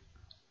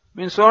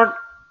 Means what?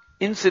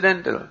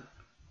 Incidental.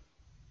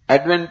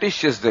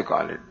 Adventitious they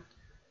call it.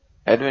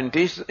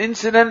 Adventitious,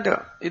 incidental.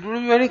 It will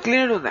be very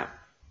clear to them.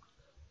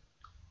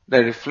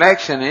 The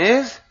reflection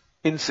is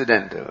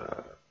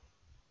incidental.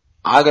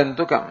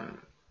 Agantukam.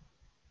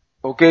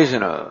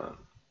 Occasional.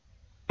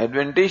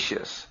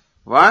 Adventitious.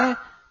 Why?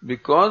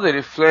 Because the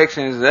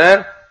reflection is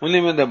there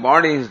only when the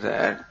body is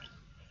there.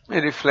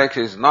 The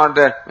reflection is not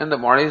there when the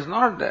body is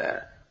not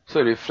there.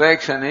 So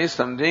reflection is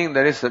something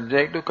that is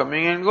subject to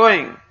coming and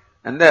going.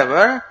 And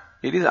therefore,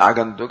 it is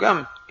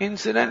agantukam,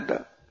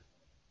 incidental.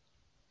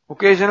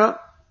 Occasional.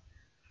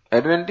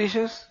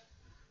 Adventitious.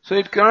 So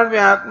it cannot be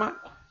Atma.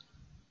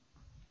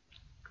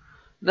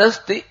 Thus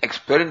the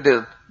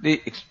experiment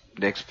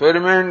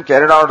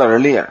carried out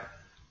earlier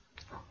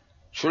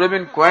should have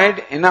been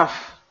quite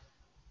enough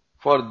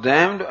for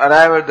them to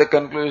arrive at the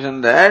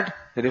conclusion that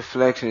the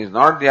reflection is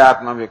not the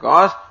Atma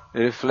because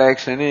the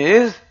reflection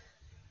is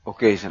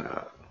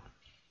occasional.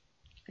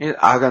 It is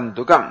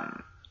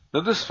agantukam.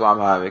 That is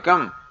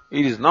swabhavikam.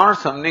 It is not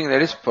something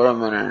that is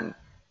permanent.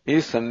 It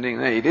is something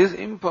that it is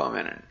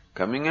impermanent.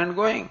 Coming and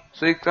going.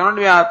 So it cannot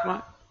be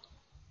Atma.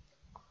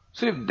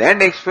 So if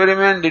that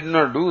experiment did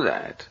not do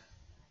that,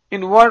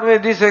 in what way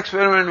this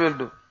experiment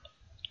will do?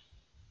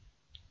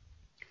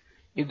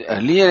 If the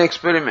earlier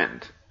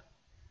experiment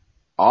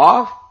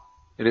of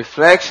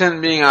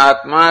reflection being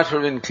Atma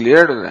should have been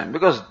clear to them,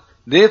 because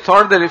they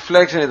thought the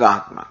reflection is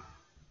Atma.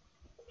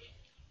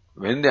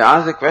 When they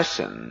asked the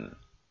question,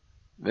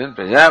 when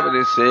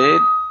Prajapati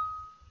said,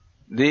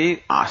 the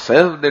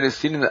self that is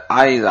seen in the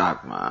eye is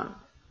Atma,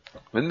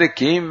 when they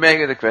came back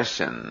with the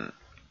question,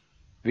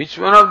 which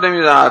one of them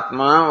is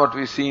Atma, what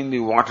we see in the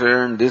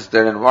water and this,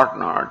 that and what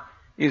not,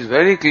 is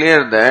very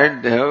clear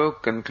that they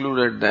have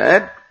concluded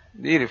that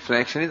the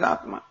reflection is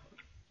Atma.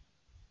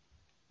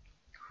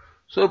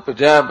 So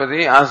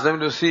Prajapati asked them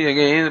to see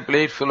again the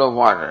plate full of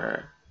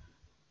water.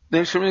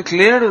 Then it should be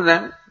clear to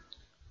them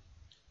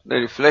the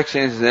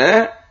reflection is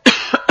there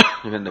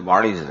when the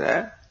body is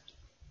there.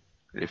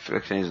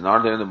 Reflection is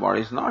not there when the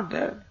body is not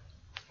there.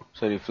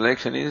 So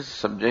reflection is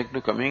subject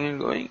to coming and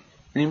going,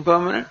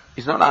 impermanent.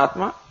 It's not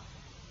Atma.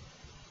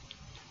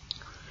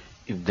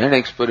 If that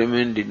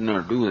experiment did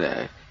not do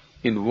that,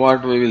 in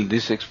what way will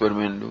this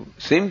experiment do?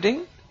 Same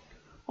thing.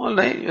 All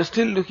right, you're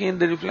still looking at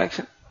the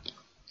reflection.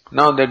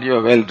 Now that you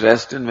are well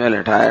dressed and well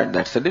attired,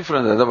 that's the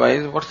difference.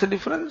 Otherwise, what's the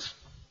difference?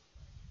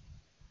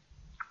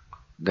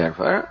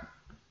 Therefore,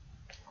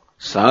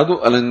 sadhu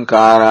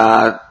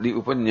alankaradi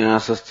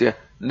upanyasasya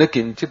na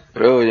kinchit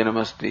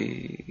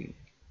prayojanamasti.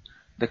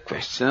 The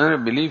questioner, I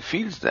believe,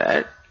 feels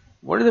that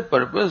what is the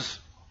purpose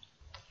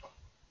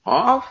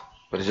of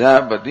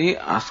Prajapati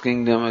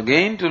asking them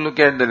again to look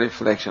at the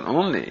reflection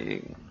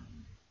only?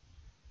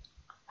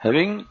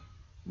 Having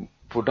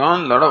put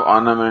on a lot of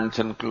ornaments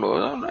and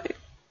clothes, all right.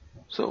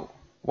 So,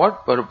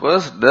 what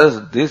purpose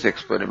does this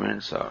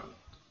experiment serve?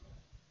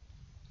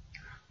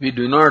 We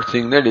do not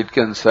think that it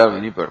can serve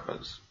any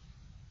purpose.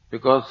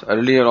 Because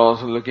earlier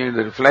also looking at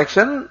the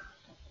reflection,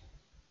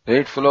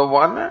 right, full of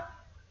water,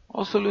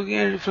 also looking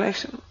at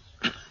reflection.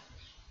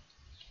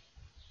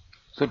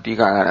 So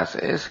Tikakara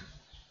says,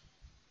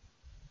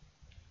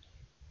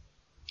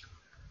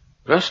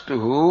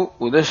 Prashtuhu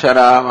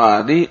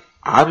udasharavadi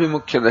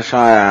abhimukhya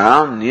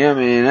dashayam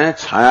niyamena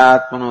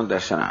chayatmano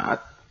darshanat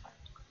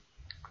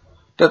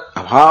tat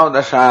abhav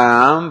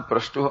dashayam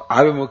prashtuhu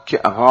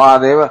abhimukhya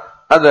abhavadeva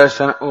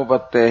adarshana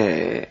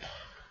upatte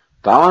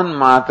tavan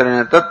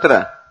matrena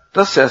tatra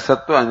tasya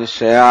sattva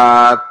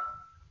nishayat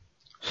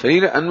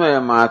sharira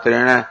anvaya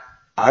matrena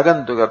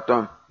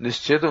agantukatvam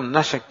nishchetum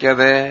na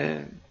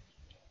shakyate.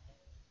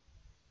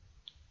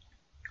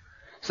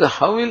 So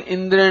how will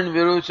Indra and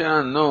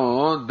Virochana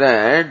know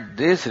that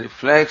this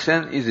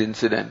reflection is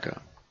incidental?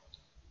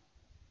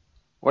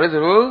 What is the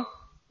rule?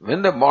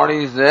 When the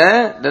body is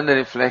there, then the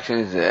reflection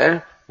is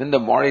there. When the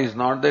body is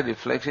not there,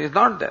 reflection is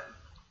not there.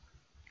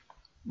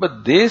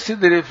 But they see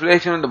the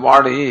reflection of the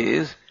body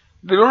is,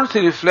 they don't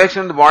see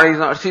reflection of the body is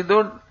not. See,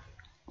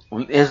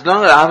 as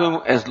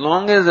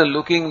long as they're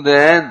looking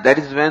there, that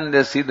is when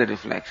they see the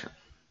reflection.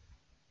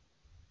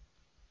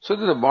 So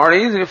the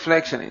body's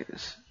reflection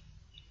is.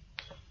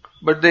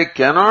 But they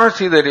cannot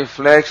see the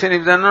reflection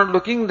if they are not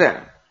looking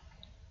there.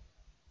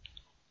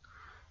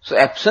 So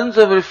absence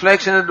of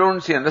reflection they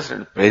don't see,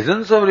 understand?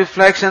 Presence of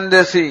reflection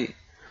they see.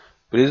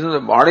 Presence of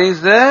the body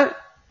is there,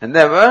 and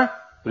therefore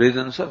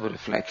presence of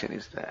reflection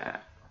is there.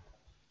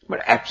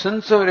 But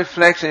absence of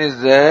reflection is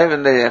there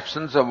when there is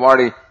absence of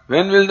body.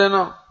 When will they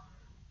know?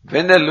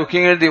 When they are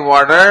looking at the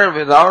water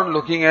without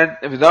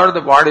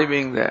the body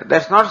being there.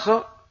 That's not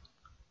so.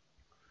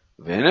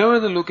 Whenever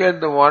they look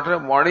at the water,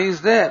 body is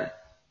there.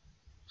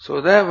 So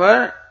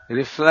therefore,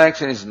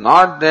 reflection is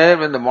not there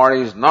when the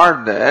body is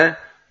not there.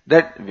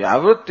 That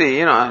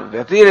vyavrutti,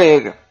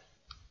 vyatireka,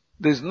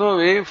 there is no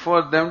way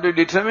for them to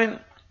determine.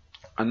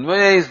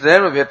 Anvaya is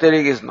there, but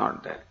vyatireka is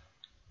not there.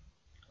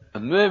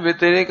 Anvaya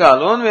vyatireka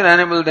alone will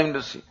enable them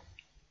to see.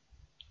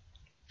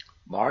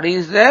 Body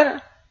is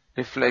there,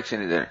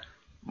 reflection is there.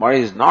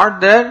 Body is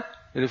not there,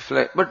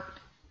 but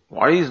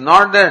body is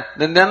not there,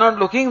 then they are not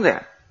looking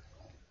there.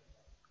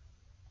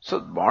 So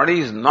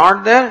body is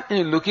not there, and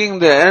you're looking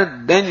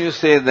there, then you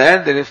say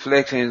that the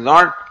reflection is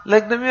not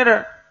like the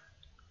mirror.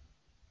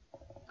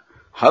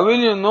 How will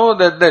you know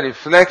that the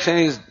reflection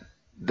is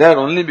there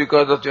only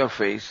because of your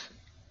face?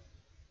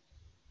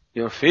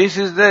 Your face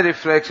is there,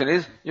 reflection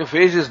is. Your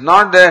face is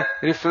not there,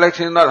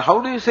 reflection is not. How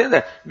do you say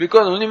that?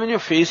 Because only when you're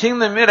facing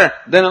the mirror,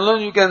 then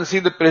alone you can see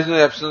the presence or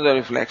absence of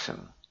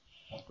reflection.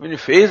 When you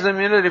face the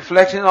mirror,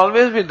 reflection will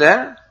always be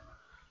there.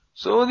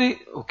 So the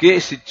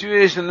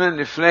situation when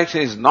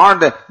reflection is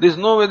not there, there is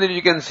no way that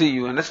you can see.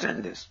 You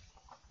understand this?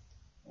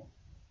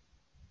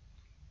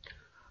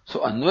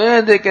 So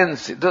Anvaya they can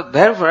see.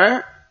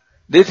 Therefore,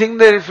 they think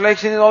the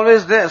reflection is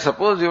always there.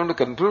 Suppose you want to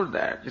conclude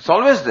that. It's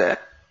always there.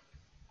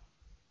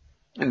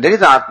 And there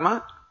is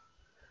Atma.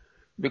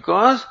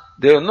 Because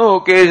there is no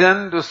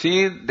occasion to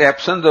see the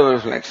absence of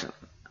reflection.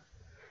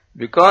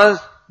 Because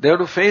they have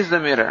to face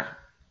the mirror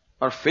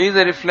or face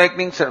the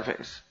reflecting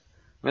surface.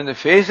 When they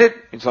face it,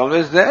 it's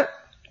always there.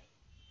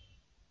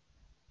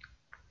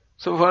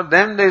 So for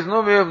them, there is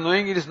no way of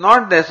knowing it is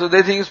not there, so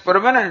they think it's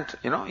permanent.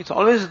 It's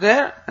always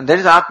there, and that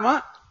is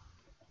Atma.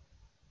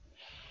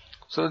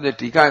 So the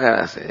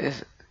Tikakara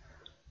says,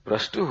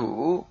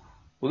 Prashtuhu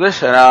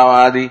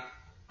udasharavadi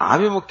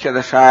avimukhya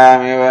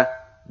dashayameva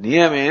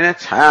niyamena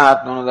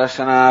chayatmano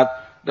darshanat.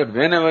 That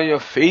whenever you're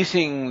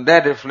facing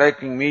that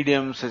reflecting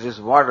medium such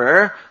as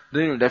water,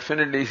 then you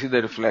definitely see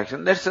the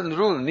reflection. That's the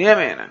rule,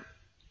 niyamena.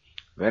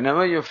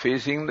 Whenever you're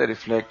facing the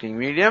reflecting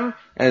medium,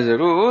 as a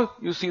rule,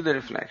 you see the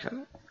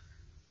reflection.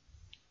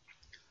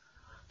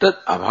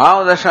 Tat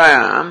abhav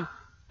dashayam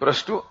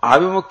prashtu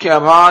avimukhya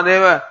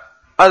abhavadeva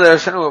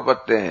adarshana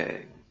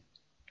upatte.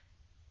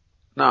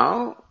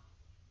 Now,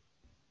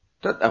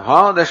 tat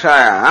abhav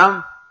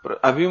dashayam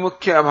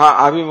avimukhya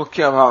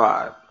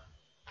abhavad.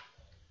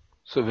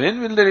 So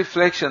when will the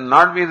reflection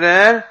not be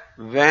there?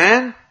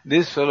 When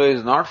this fellow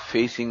is not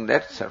facing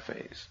that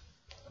surface.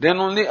 Then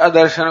only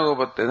adarshana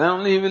upatte. Then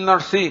only he will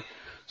not see.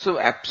 So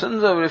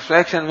absence of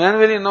reflection, when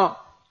will he know?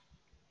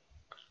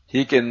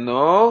 he can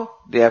know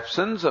the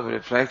absence of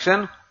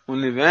reflection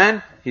only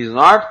when he is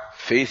not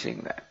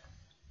facing that.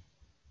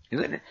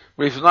 Isn't it?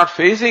 But if he is not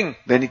facing,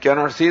 then he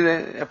cannot see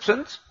the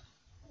absence.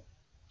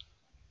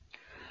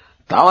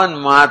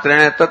 Tavan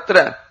matrena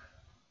tatra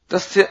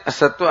tasya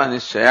asatva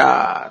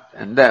anishayat.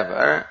 And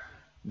therefore,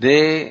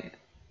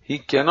 he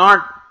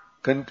cannot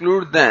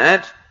conclude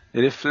that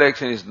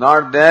reflection is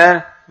not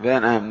there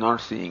when I am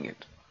not seeing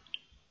it.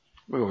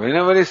 But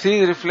whenever he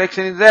sees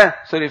reflection is there,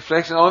 so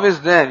reflection is always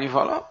there, you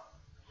follow?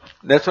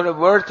 That's what a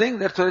bird thinks,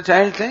 that's what a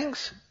child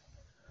thinks.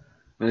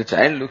 When a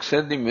child looks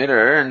at the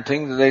mirror and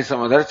thinks there is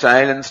some other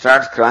child and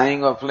starts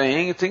crying or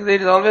playing, he thinks that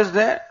it is always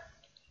there.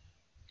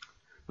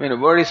 When a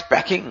bird is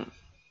pecking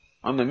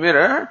on the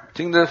mirror,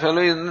 think the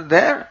fellow is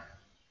there.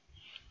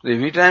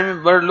 Every time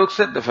a bird looks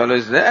at, the fellow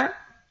is there.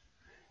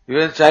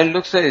 Even a child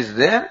looks at, is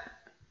there.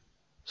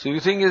 So you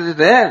think it is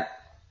there.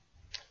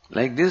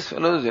 Like these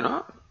fellows,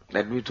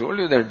 that we told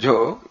you that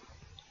joke.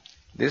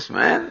 This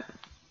man,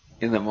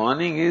 in the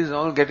morning, he is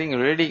all getting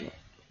ready.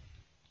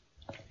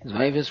 His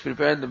wife has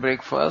prepared the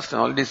breakfast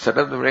and already set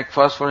up the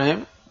breakfast for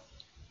him.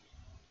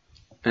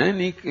 And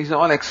he is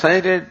all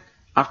excited.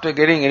 After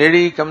getting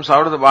ready, he comes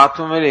out of the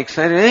bathroom very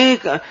excited.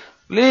 Hey,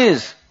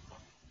 please,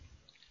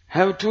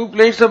 have 2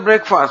 plates of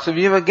breakfast. So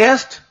we have a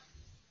guest.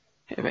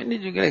 Hey, when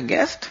did you get a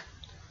guest?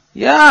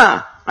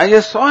 Yeah, I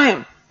just saw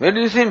him. Where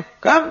did you see him?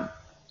 Come.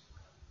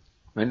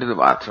 Went to the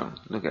bathroom.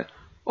 Look at,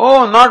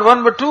 oh, not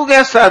 1 but 2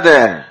 guests are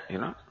there,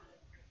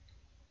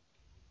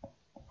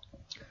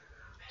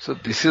 So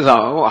this is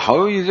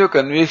how is your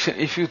conviction?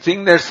 If you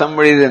think that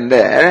somebody is in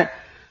there,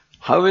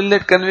 how will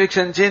that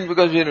conviction change?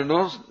 Because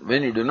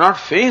when you do not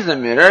face the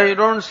mirror, you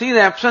don't see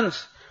the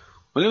absence.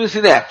 When you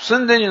see the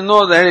absence, then you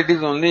know that it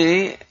is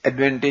only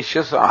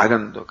adventitious or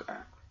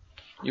agantuka.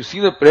 You see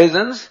the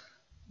presence,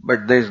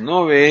 but there is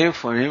no way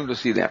for him to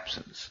see the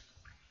absence.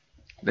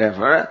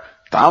 Therefore,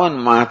 tavan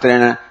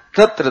matrena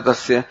tatra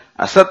tasya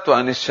asatva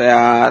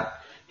anishayat.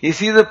 He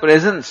sees the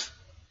presence.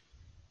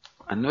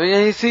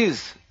 Anvaya he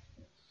sees.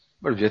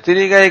 But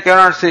Vyatirika he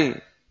cannot see.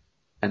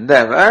 And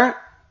therefore,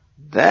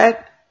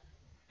 that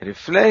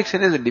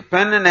reflection is a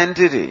dependent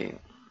entity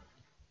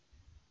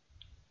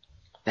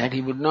that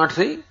he would not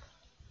see.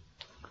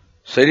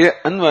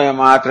 Sharira anvaya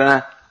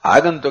matrana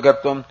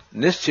agantukatvam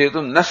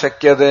nischetum na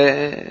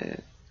shakyate.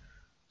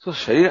 So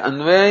Sharira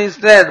anvaya is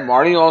there, the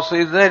body also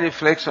is there,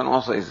 reflection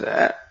also is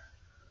there.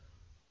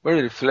 But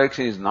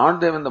reflection is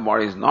not there when the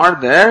body is not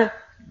there,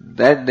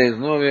 that there is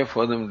no way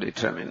for them to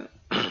determine.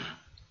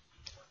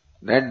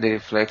 That the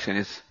reflection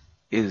is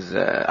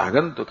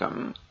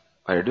agantukam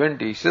or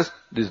adventitious,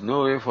 there is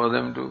no way for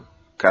them to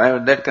arrive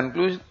at that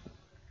conclusion.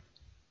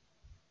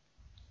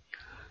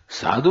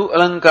 Sadhu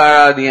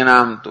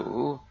alankaradhiyanam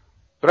tu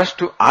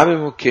prashtu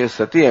avimukhya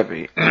sati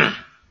api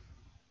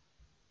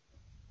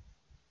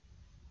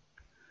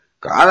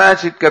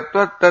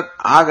kādachitkatva tat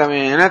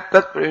agamena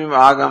tat premima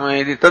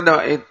agamayati tad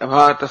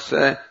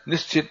abhatasya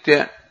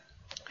nischitya.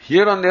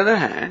 Here on the other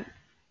hand,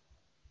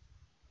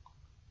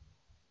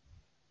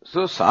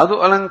 so sadhu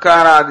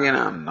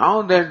alankaradhiyanam,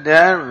 now that they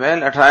are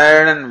well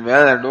attired and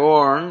well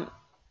adorned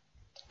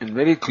and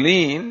very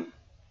clean,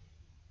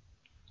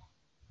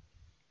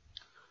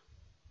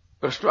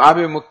 prashtu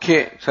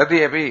avimukhya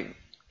sati api.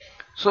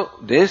 So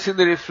they see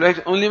the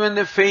reflection only when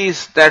they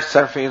face that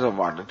surface of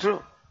water,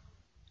 true?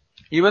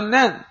 Even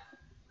then,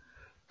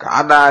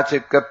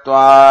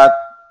 kādachitkatvat,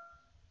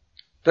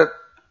 that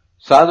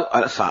sadhu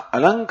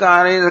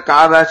alankara is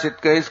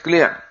kādachitka is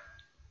clear.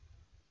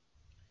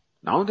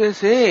 Now they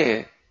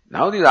say,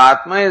 now the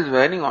Atma is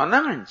wearing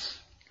ornaments.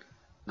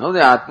 Now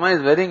the Atma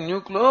is wearing new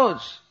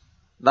clothes.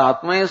 The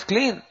Atma is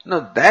clean.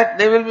 Now that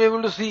they will be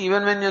able to see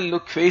even when you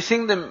look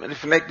facing the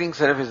reflecting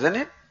surface, isn't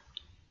it?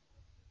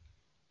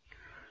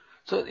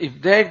 So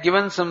if they had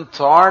given some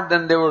thought,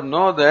 then they would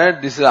know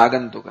that this is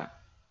agantuka.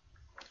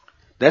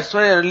 That's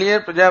why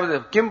earlier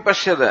Prajapati, Kim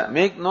Pashyada,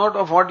 make note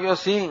of what you are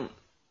seeing.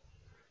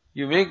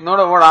 You make note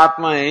of what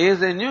Atma is,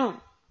 they knew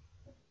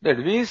that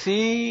we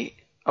see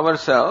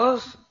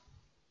ourselves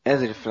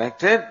as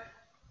reflected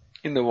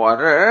in the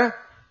water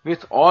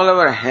with all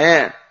our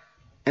hair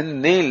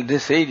and nail. They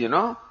say,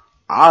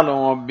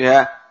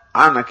 alomabhya,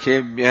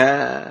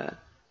 anakhebhya.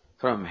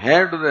 From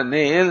hair to the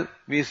nail,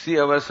 we see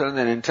ourselves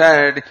in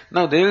entirety.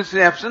 Now they will see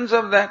the absence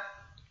of that.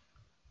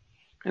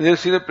 And they will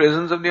see the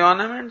presence of the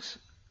ornaments.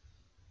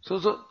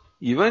 So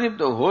even if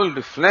the whole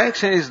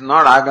reflection is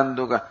not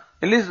agantuka,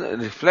 at least the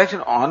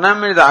reflection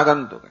ornament is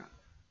agantuka.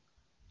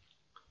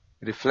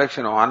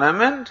 Reflection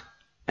ornament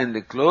and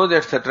the clothes,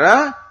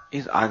 etc.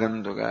 is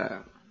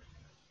agantuka.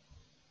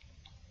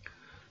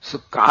 So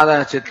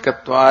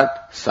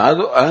kādachitkatvat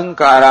sadhu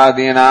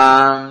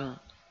alankaradhinam.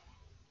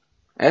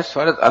 As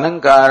far as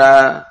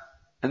alankara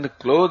and the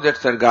clothes,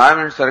 etc.,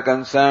 garments are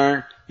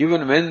concerned,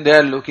 even when they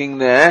are looking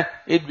there,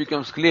 it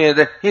becomes clear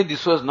that, hey,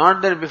 this was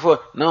not there before.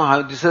 Now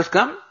how this has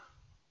come?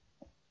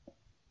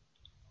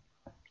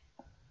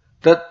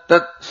 Tat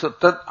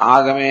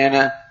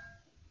agamena,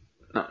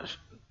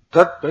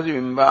 tat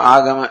pratibimba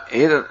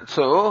agama,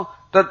 so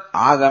tat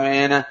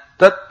agamena,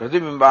 tat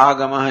pratibimba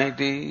agama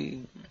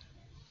iti.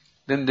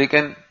 then they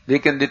can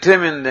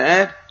determine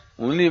that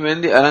only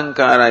when the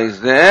alankara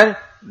is there,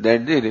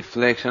 that the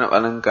reflection of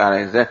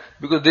alankara is there.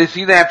 Because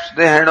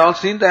they had all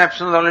seen the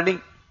absence already.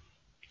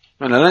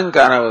 When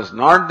alankara was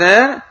not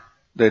there,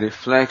 the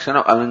reflection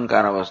of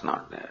alankara was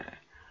not there.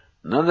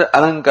 Now the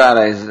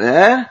alankara is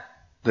there,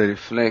 the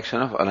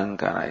reflection of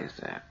alankara is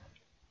there.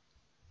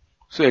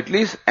 So at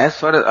least as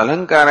far as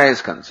alankara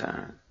is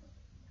concerned,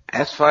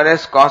 as far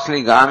as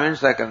costly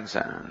garments are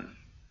concerned,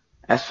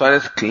 as far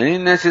as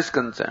cleanliness is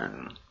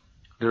concerned,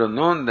 they have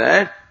known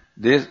that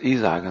this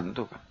is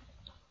agantuka.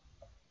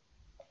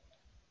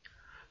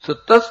 So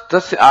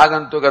tasya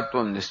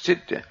agantukatvam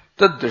nischitya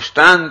tad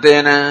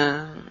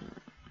drishtantena.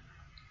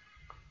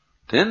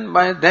 Then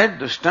by that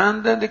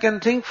drishtanta they can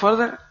think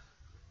further.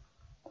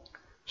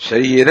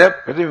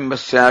 Sharira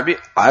pratibimbasyapi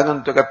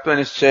agantukatva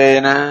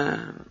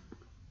nischayana.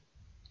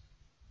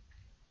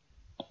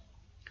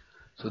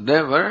 So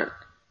therefore,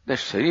 the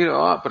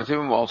sharira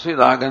pratibimba also is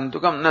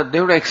agantukam. Now they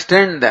would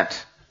extend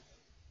that.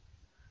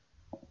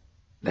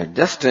 That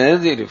just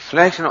as the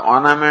reflection of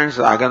ornaments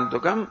is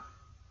agantukam,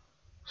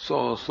 so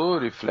also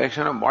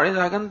reflection of body is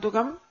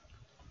agantukam.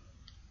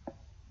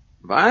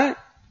 By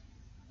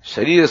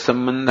sharira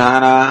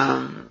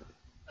sambandhanam.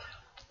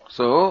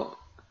 So,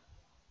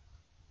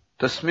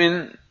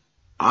 tasmin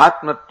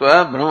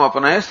atmatva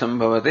brahmapanaya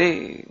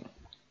sambhavati.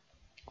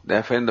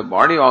 Therefore in the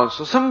body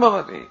also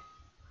sambhavati.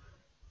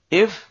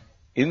 If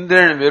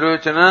Indra and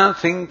Virochana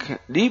think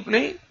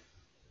deeply,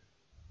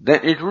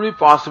 then it will be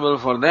possible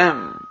for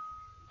them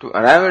to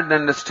arrive at the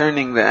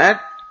understanding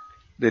that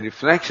the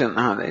reflection,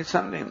 there is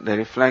something, the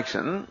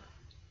reflection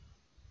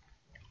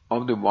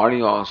of the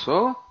body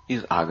also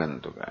is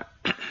agantuka.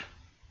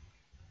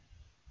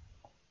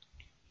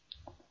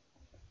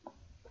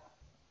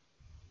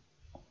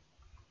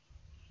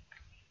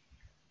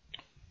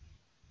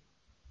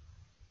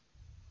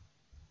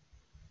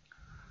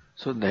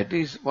 So that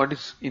is what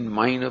is in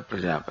mind of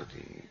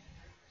Prajapati.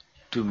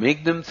 To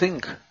make them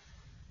think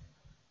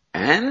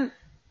and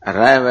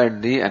arrive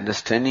at the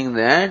understanding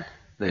that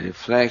the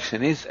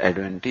reflection is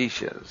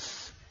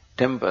adventitious,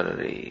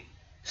 temporary,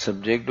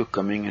 subject to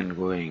coming and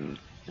going,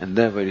 and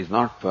therefore it is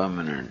not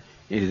permanent,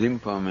 it is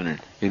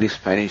impermanent, it is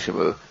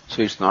perishable,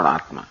 so it's not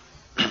Atma.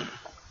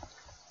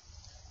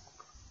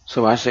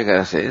 So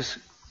Vashyakara says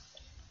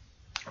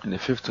in the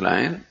 5th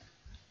line,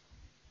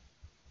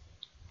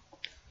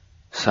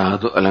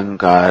 Sadhu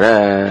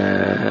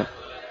alankara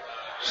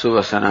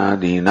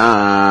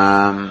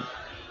suvasanadinam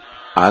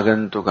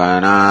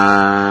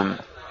agantukanam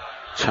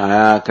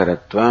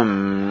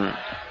chayakaratvam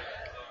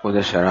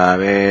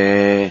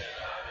udasharave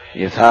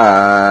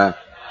yatha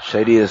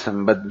sharira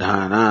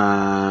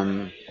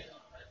sambadhanam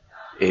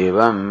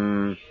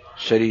evam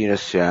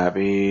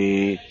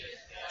sharirasyapi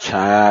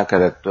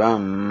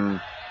chayakaratvam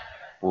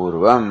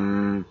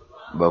purvam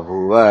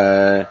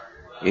babhuva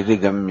iti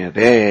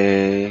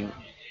gamyate.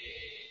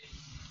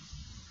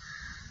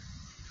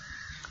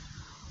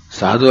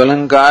 Sadhu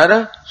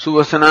alankara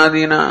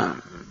suvasanadina.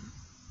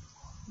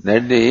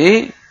 That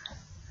the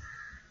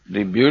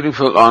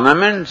beautiful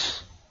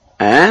ornaments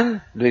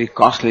and very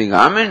costly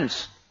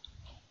garments.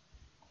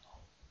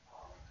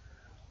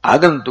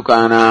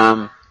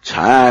 Agantukanam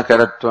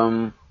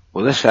chayakaratvam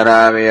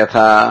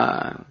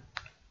udasharavayatha.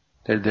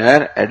 That they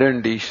are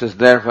adventitious.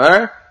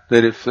 Therefore,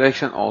 the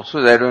reflection also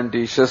is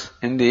adventitious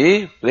in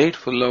the plate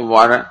full of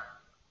water.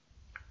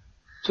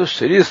 So,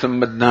 sharira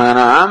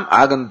sambadhanam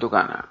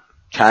agantukanam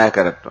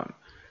chayakaratvam.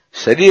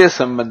 Sharira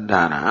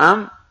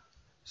sambadhanam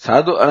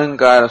sadhu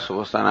alankara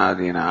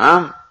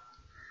suvasanadinam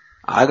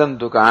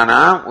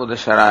agantukanam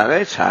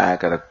udasharave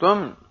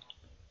chayakaratvam.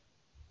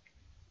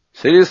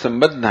 Sharira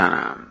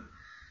sambadhanam.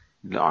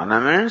 The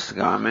ornaments,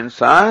 garments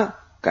are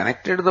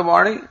connected to the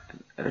body,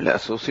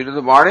 associated to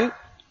the body,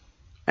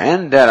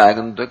 and their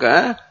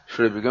agantuka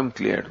should become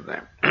clear to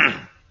them.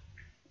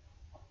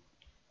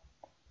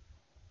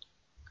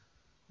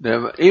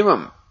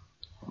 Evam,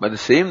 by the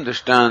same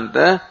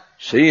drishtanta,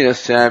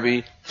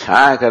 sharirasyapi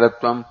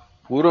chayakaratvam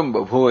purvam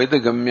babho iti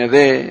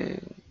gamyate.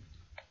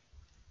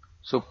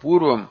 So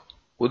purvam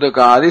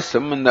udakadi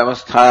sambandha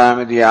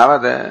avasthayam iti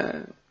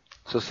yavad.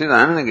 So Sri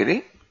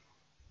Anandagiri,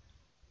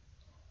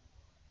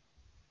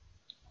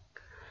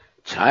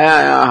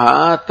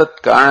 छायायाः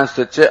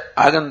तत्कारणस्य च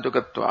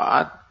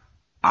आगन्तुकत्वात्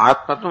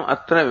आत्मत्वम्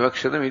अत्र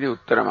विवक्षितम् इति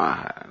उत्तरमाह.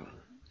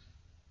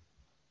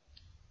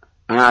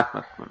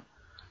 अनात्मत्वम्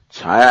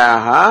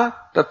छायायाः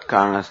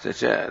तत्कारणस्य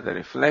च, the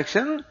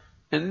reflection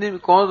and the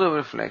cause of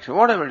reflection,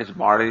 whatever it is,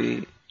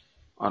 body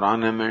or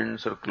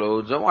ornaments or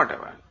clothes or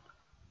whatever.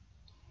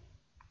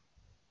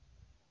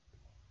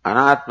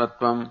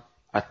 Anatmatvam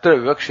atra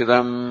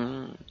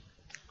vivakshitam.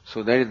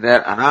 So that is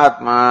there,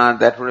 anatma,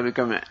 that would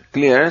become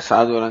clear,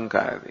 sadhu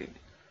alankara.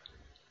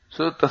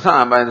 So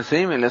tasa, by the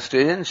same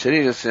illustration,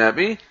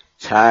 sharirasyapi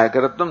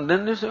chayakaratvam,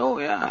 then they say, oh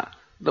yeah,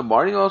 the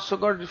body also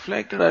got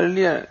reflected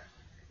earlier.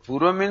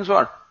 Purva means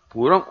what?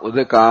 Purvam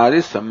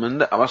udakadi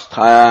sambandha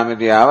avasthayam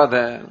iti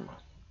yavad.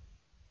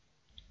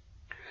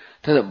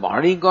 So the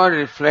body got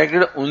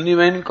reflected only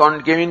when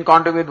it came in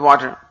contact with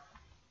water.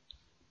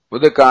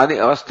 Udakadi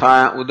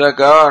avastha,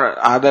 udaka or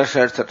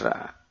adarsha,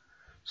 etc.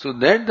 So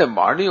that the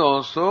body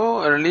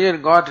also earlier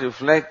got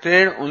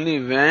reflected only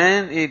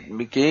when it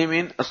became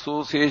in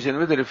association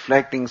with the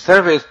reflecting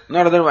surface,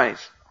 not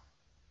otherwise.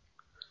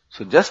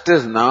 So just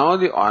as now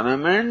the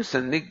ornaments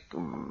and the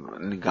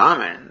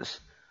garments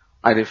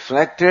are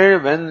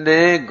reflected when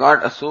they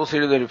got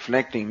associated with the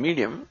reflecting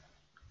medium,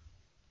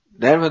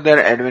 therefore they are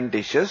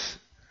adventitious.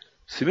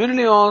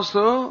 Similarly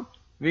also,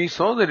 we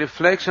saw the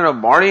reflection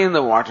of body in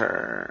the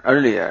water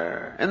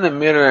earlier, in the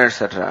mirror,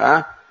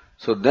 etc.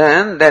 So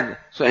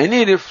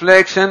any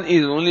reflection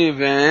is only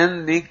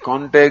when the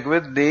contact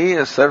with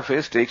the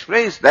surface takes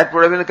place. That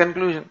would have been the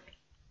conclusion.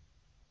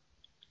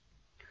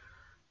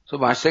 So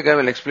Bhashyaka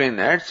will explain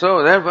that.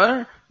 So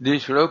therefore,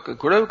 this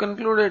could have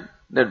concluded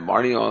that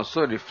body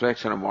also,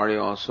 reflection of body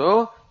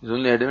also, is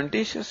only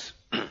adventitious.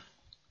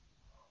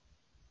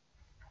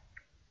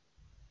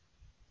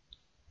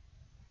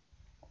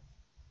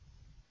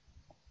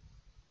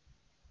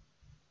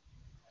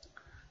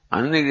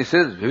 Anandagiri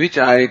says,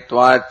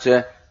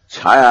 Vivicharitvacha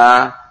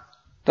chaya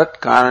tat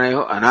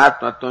karaneho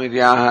anatmatvam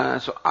idyaha.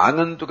 So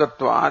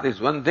agantukatvat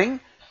is one thing,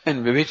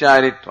 and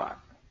vivicharitvat.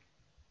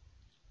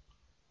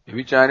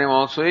 Vivicharyam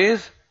also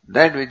is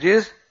that which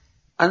is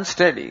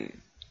unsteady,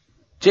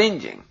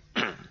 changing.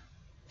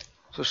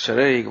 So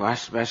Sharaik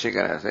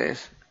Bhashyakara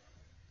says,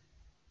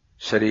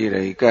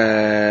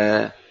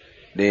 Shariraika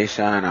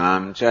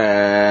deshanam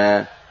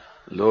cha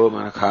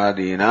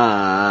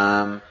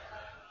lomankhadinam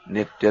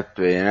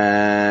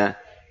nityatvena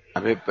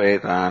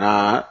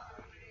abhipretanam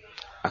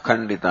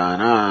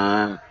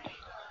akhanditanam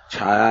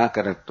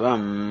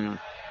chayakaratvam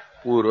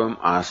purvam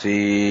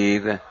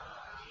asid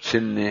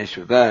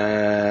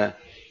chinneshuta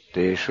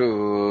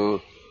teshu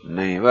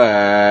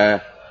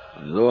naiva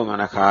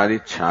lomankhadi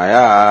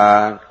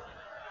chaya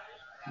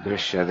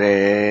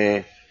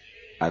drishyate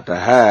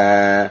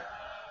atah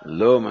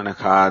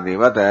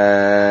lomankhadivat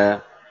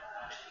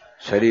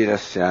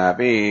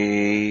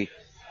sharirasyapi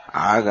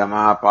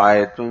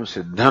आगमापायत्वं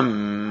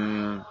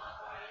सिद्धम्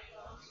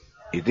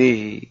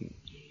इति.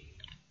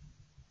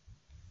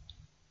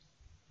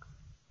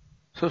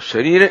 So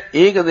sharira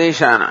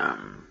ekadeshanam,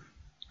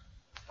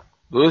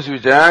 those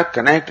which are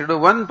connected to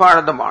one part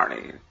of the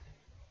body.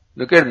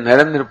 Look at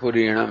Narendra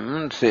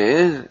Puranam,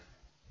 says,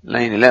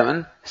 line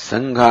 11,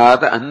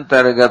 Sanghata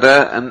antargataya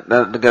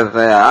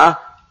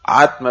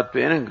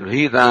atmatvena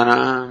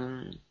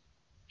grihitanam.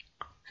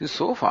 See,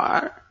 so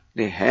far,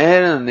 the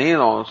hair and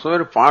nail also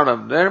are part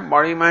of their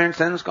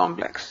body-mind-sense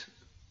complex.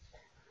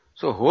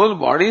 So whole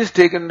body is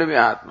taken to be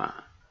Atma.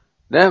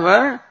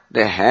 Therefore,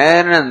 the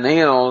hair and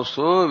nail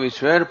also, which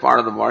were part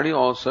of the body,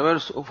 also were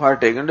so far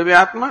taken to be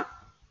Atma.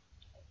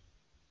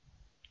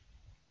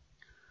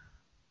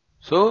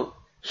 So,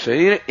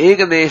 Sharira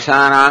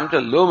ekadeshanam cha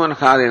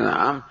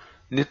lomankhadinam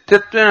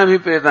nityatvan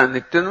abhipretanam.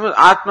 Nityatvan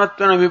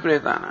atmatvan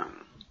abhipretanam.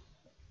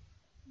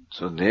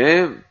 So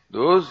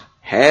those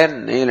hair,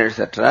 nail,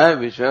 etc.,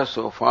 which were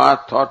so far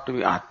thought to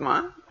be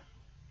Atma,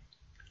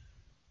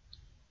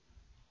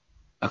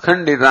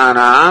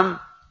 akhanditanam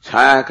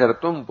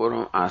chayakartum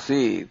puram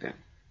asid.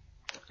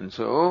 And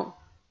so,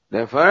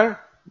 therefore,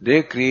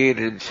 they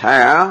created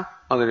chaya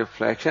or the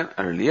reflection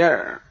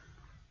earlier.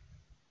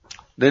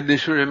 That they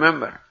should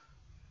remember.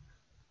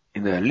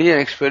 In the earlier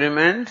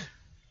experiment,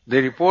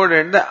 they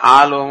reported the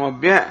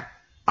alomabhya,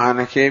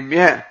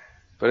 anakhebhya,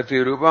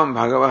 pratirupam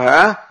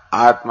bhagavaha,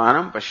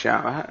 atmanam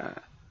pashyavaha.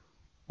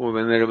 O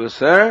Venerable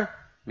Sir,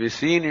 we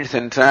see in its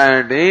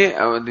entirety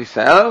of the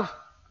self,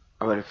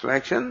 our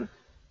reflection,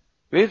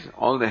 with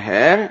all the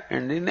hair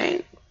and the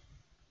nail.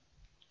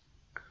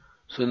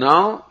 So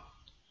now,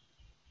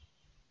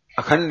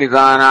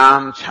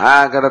 akhanditanam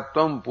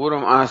chayakaratvam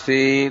puram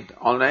asid,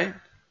 alright?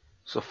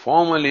 So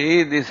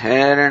formally, this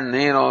hair and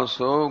nail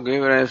also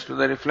gave rise to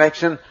the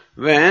reflection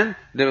when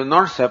they were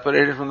not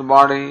separated from the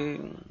body.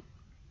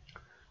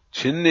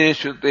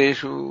 Chinneshu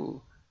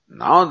teshu,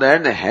 now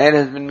that the hair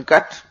has been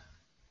cut,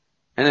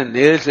 and the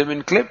nails have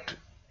been clipped.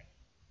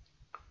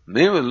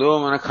 Neva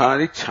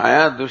lomankhadi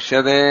chaya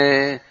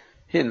dushyate.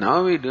 Here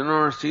now we do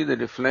not see the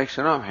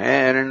reflection of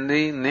hair and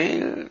the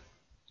nail.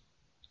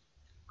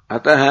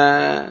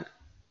 Ataha.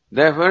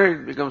 Therefore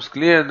it becomes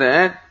clear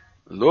that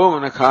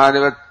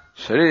lomankhadivat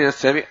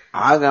sharirasyavi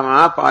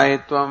agama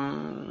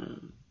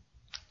payitvam.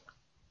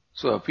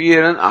 So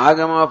appearance,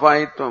 agama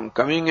payitvam,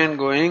 coming and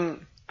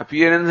going,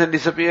 appearance and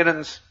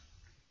disappearance.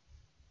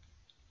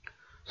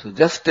 So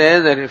just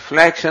as the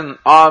reflection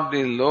of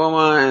the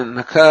loma and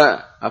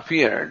nakha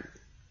appeared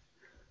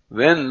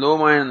when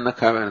loma and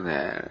nakha were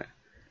there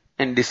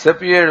and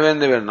disappeared when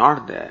they were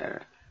not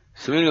there,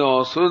 similarly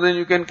also then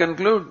you can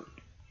conclude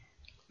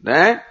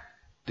that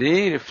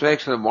the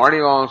reflection of the body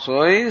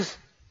also is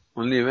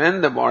only when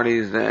the body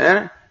is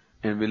there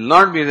and will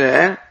not be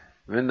there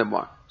when the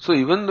body. So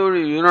even though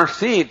you do not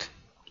see it,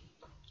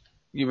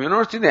 you may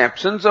not see the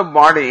absence of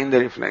body in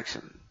the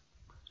reflection.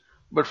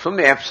 But from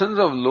the absence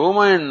of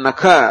loma and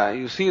nakha,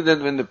 you see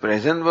that when the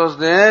present was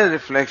there,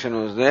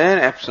 reflection was there,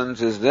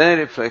 absence is there,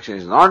 reflection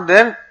is not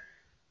there.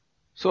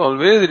 So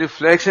always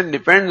reflection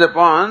depends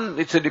upon,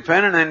 it's a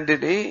dependent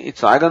entity,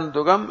 it's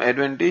agantugam,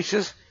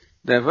 adventitious,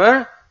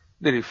 therefore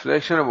the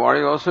reflection of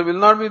body also will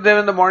not be there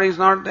when the body is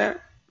not there.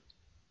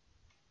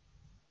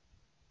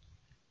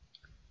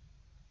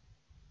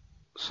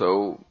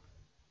 So,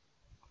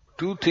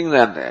 two things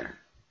are there.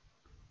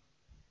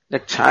 The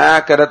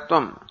chaya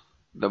karatvam,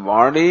 the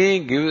body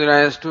gives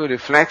rise to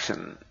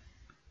reflection.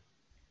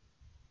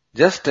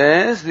 Just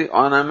as the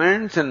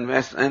ornaments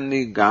and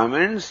the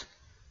garments,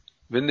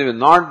 when they were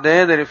not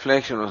there, the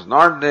reflection was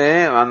not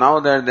there, and now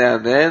that they are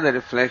there, the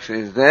reflection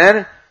is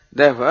there.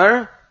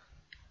 Therefore,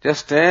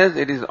 just as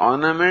it is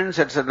ornaments,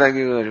 etc.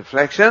 give a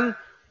reflection,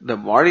 the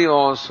body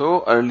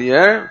also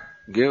earlier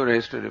gave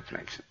rise to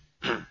reflection.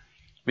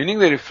 Meaning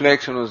the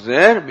reflection was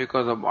there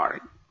because of body.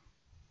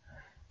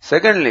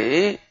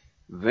 Secondly,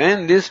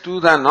 when these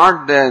two are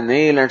not there,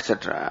 nail,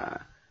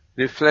 etc.,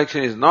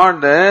 reflection is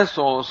not there,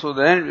 so also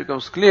then it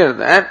becomes clear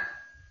that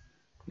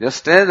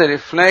just as the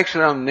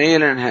reflection of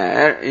nail and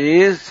hair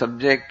is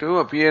subject to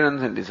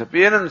appearance and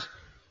disappearance,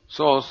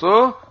 so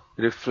also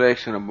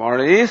reflection of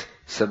body is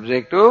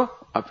subject to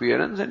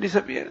appearance and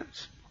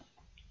disappearance.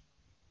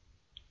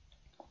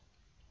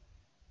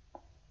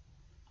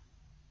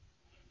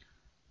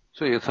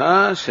 So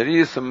yatha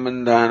sharir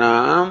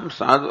sambandhanam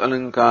sadhu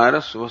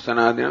alankara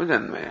suvasanadinam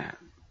janmaya.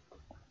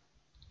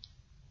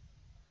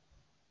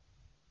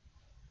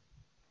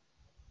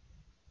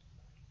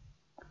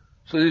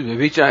 So this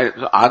vyabhicharit,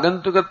 so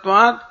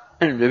agantukatvat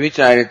and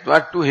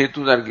vyabhicharitvat, two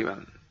hetus are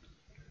given.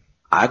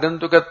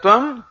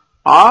 Agantukatvam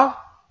of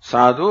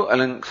sadhu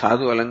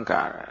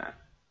alankara.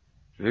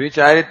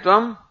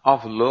 Vyabhicharitvam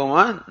of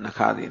loma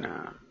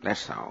nakhadina.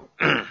 That's how.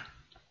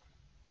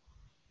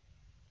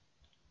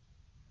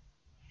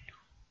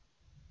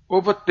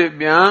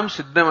 Upattebhyam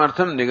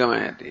siddhamartham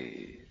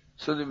nigamayati.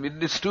 So with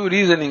these two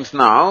reasonings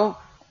now,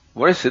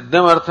 what is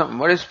siddhamartham?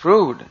 What is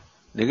proved?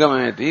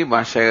 Nigamayati,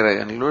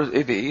 Bhashyakara concludes,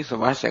 iti, so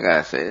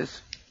Bhashyakara says,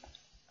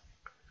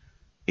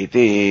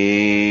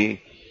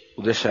 iti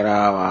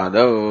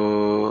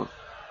udasharavadau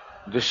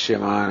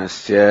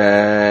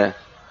dushyamanasya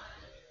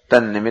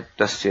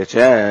tannimittasya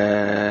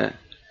cha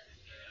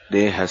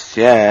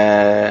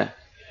dehasya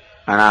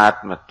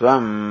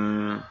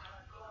anatmatvam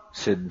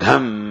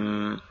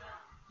siddham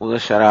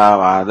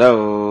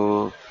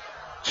udasharavadau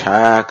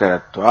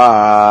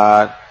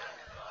chayakaratvat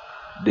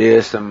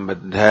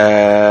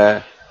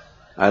desambadha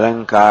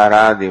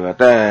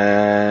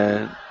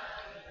alankaradivata.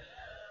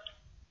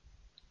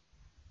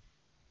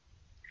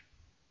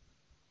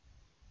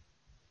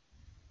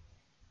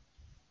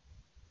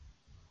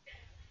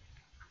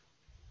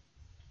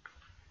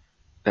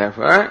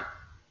 Therefore,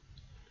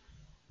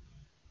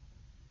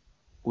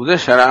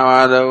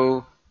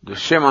 udasharavadau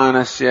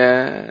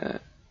dushyamanasya,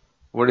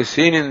 what is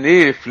seen in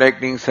the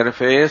reflecting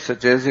surface,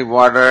 such as the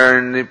water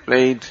in the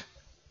plate,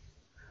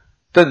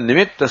 tad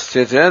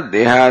nimittasya cha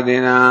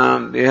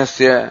dehadinam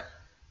dehasya,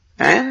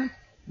 and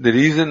the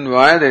reason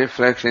why the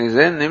reflection is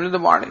there, namely the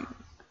body.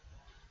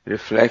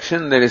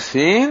 Reflection that is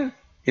seen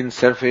in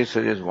surface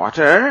such as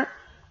water,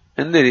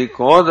 and the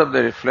cause of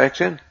the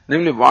reflection,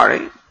 namely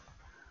body.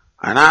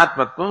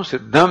 Anatmatvam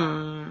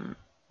siddham.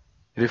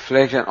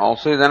 Reflection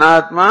also is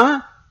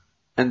anatma,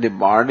 and the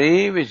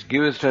body which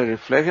gives the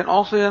reflection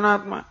also is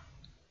anatma.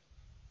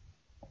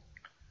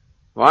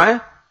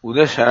 Why?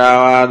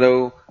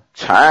 Udasharavadau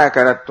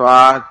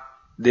chayakaratvat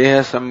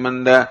deha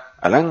sambandha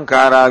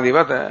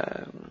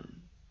alankaradivata.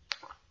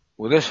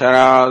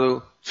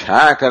 Udasharavadau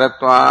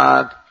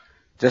chayakaratvat,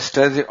 just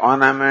as the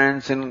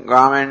ornaments and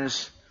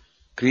garments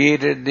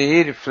created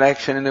the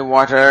reflection in the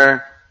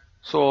water,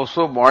 so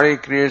also body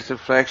creates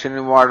reflection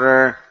in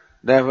water.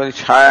 Therefore the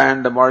chaya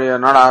and the body are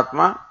not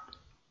atma.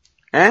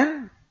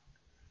 And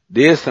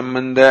deha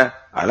sambandha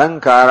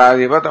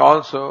alankaradivata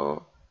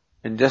also.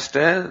 And just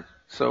as,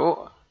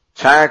 so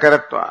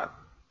chayakaratvat.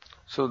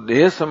 So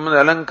deha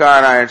sambandha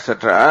alankara,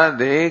 etc.,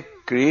 they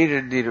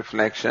created the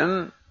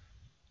reflection.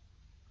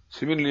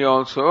 Similarly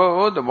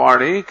also, the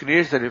body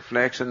creates the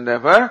reflection,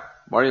 therefore,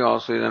 body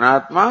also is an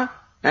atma,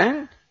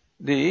 and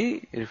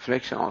the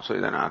reflection also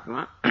is an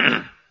atma.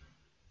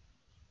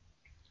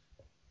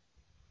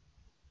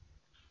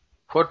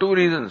 For two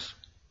reasons.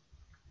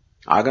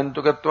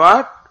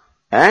 Agantukatvat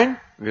and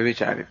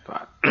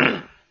vyabhicharitvat.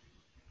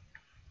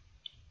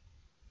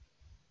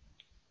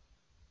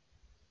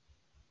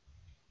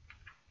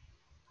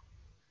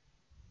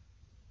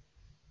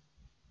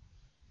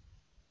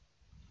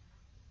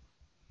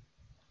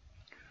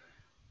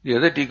 The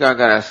other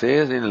Tikakara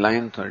says in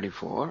line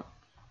 34,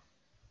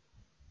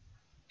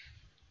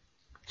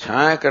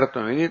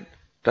 Chayakaratvam iti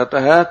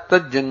tataha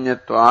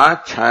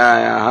tajjanyatva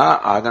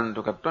chayayaha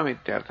agantukatvam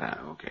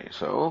ityartha. Okay,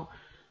 so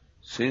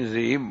since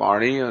the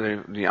body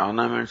or the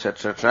ornaments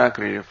etc.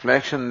 create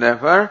reflection,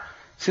 therefore,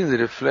 since the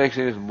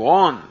reflection is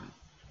born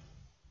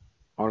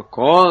or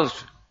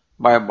caused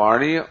by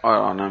body or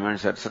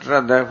ornaments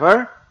etc.,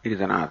 therefore it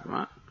is an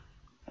atma.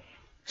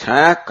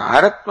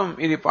 Chayakaratvam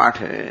iti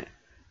pathe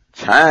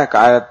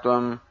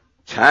छायाकायत्वम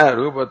छाया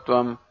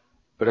रूपत्वम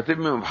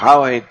प्रतिबिंब भाव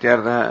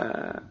इत्यर्थ.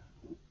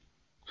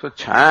 So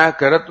Chaya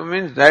Karatva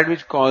means that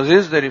which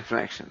causes the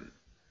reflection.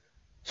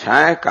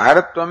 Chaya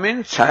Karatva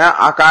means Chaya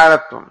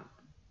Akaratva.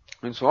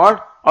 Means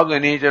what? Of the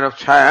nature of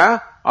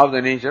Chaya, of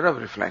the nature of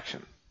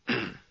reflection.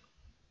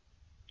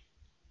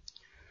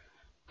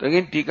 तो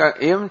again टीका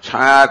एवं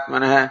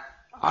छायात्मन है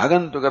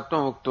आगंतुकत्व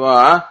उक्त्वा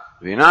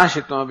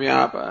विनाशित्व भी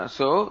आप.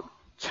 So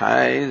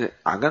Chaya is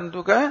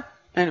agantuka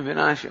and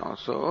vinashi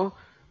also.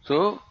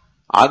 So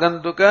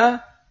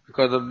agantuka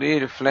because of the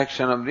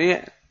reflection of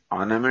the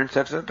ornaments,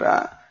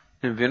 etc.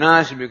 And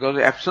vinashi because of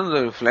the absence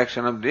of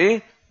reflection of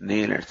the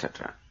nail,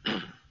 etc.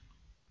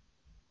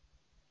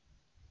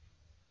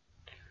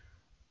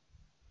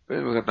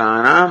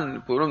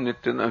 Prabhakatanam purum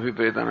nityam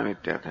abhipretanam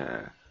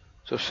ityartha.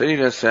 So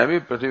sharirasya abhi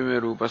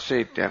pratibimbe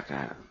rupasya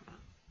ityartha.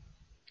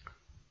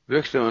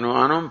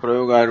 Vyakshtamanovanam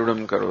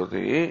prayogarudam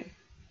karoti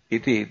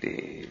iti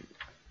iti.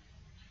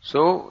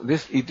 So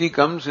this iti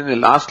comes in the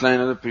last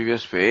line of the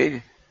previous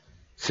page.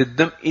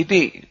 Siddham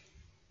iti.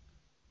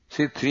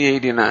 See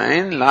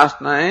 389, last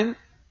line.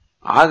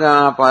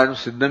 Agamapadam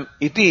siddham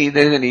iti,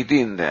 there is an iti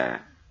in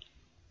there.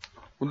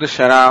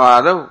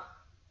 Uddasharavadav.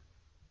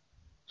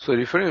 So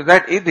referring to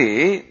that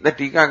iti, the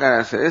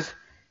Tikakara says,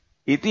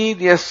 iti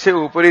ityasya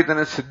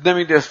uparitana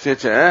siddham ityasya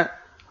cha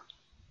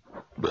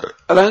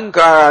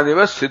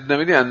alankaradeva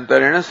siddham iti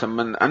antarena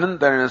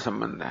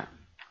sambandha.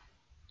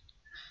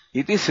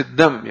 Iti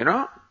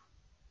siddham,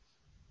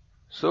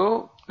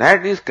 So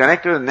that is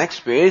connected to the next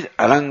page,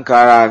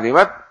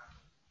 alankaradivat.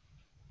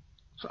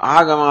 So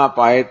agama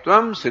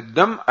payatvam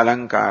siddham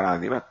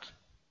alankaradivat.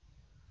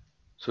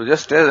 So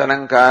just as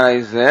alankara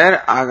is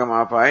there,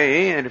 agama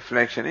payi and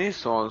reflection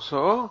is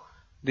also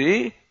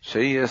the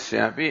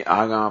sharirasyapi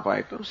agama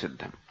payatvam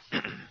siddham.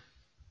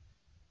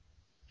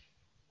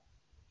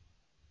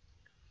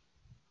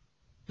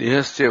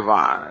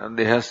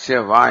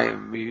 Dehasya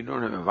va, we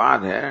don't have a va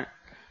there.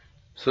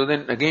 So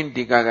then again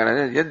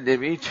Tikakara says,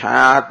 Yaddevi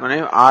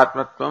Chayatmane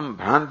Atmatvam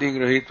Bhranti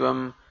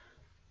Grahitvam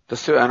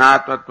Tasya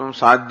Anatmatvam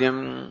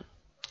Sadhyam.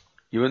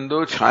 Even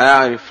though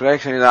Chaya,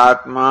 reflection is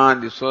Atma,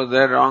 this was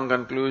their wrong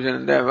conclusion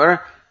and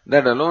therefore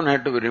that alone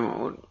had to be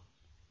removed.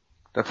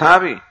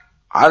 Tathapi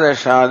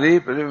Adashadi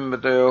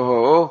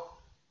Pratibimbatayoho.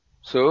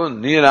 So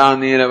Nila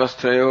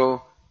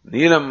Vastrayo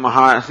Nilam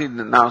Mahasi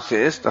now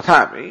says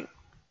Tathapi.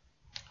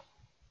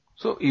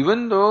 So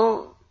even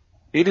though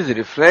it is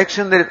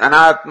reflection that is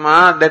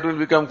anatma, that will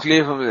become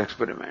clear from this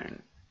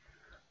experiment.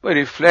 But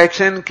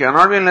reflection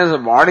cannot be unless the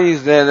body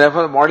is there,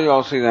 therefore the body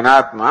also is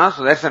anatma,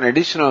 so that's an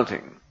additional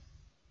thing.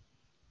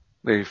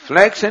 The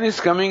reflection is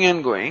coming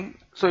and going,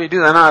 so it is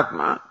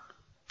anatma.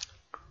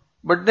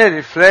 But the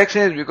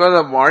reflection is because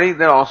of body,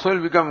 that also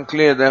will become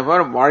clear,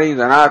 therefore body is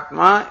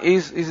anatma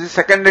is a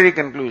secondary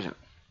conclusion.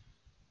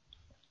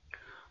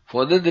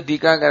 Further the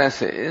Tikakara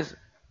says,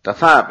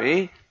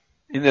 Tathapi,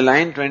 in the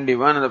line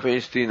 21 of the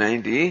page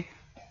 390,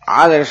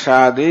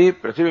 Adarshadi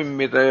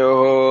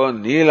Pratibimbitayoho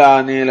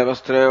Nila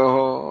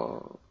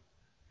Vastrayoho.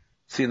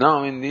 See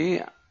now in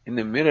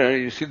the mirror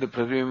you see the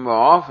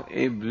pratibimba of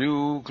a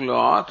blue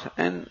cloth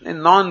and a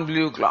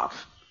non-blue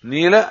cloth.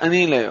 Nila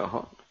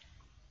Anilayoho.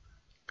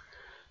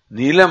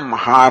 Neelam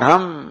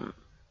Maharham.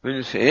 When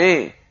you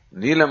say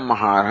Neelam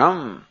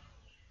Maharham,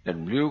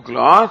 that blue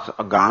cloth,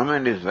 a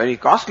garment is very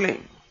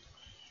costly.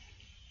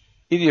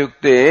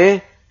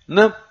 Idyukte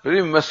na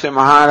pratibimbasya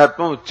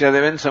maharatma uchyate.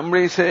 When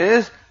somebody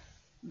says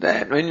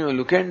that when you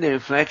look at the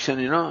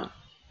reflection,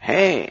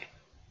 hey,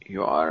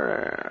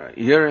 your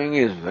earring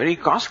is very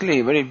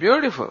costly, very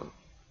beautiful.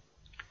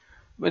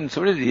 When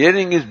somebody's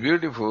earring is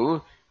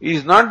beautiful, it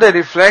is not the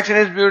reflection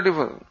is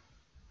beautiful.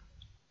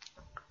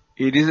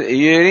 It is the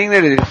earring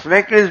that is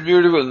reflected is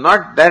beautiful,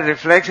 not that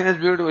reflection is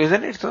beautiful,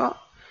 isn't it so?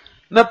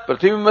 Na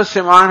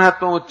pratibimbasya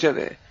maharatma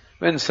uchyate.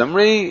 When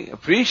somebody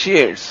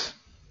appreciates,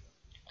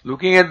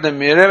 looking at the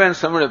mirror, when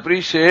somebody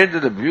appreciates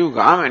that the blue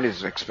garment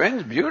is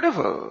expensive,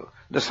 beautiful.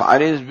 The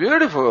sari is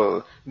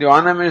beautiful. The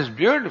ornament is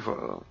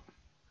beautiful.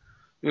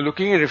 You're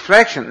looking at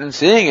reflection and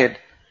saying it.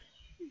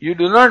 You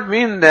do not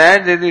mean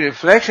that the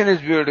reflection is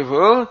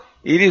beautiful.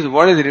 It is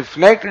what is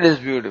reflected is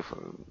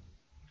beautiful.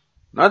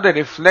 Not the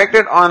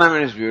reflected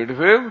ornament is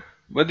beautiful,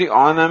 but the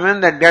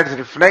ornament that gets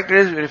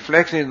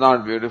reflection is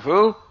not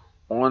beautiful.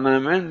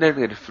 Ornament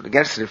that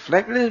gets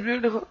reflected is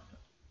beautiful.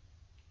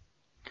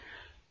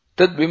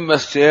 Tad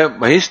bimbasya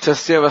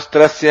bahishtasya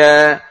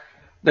vastrasya.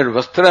 That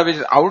vastra which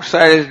is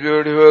outside is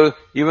beautiful,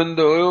 even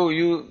though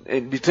you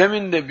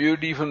determine the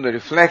beauty from the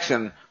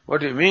reflection.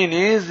 What you mean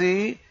is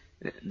the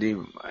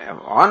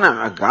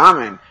ornament, a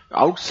garment,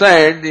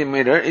 outside the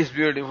mirror is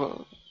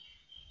beautiful.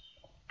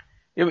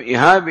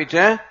 Iha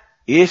bicha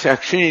ish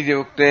akshini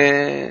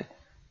ukte.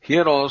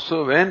 Here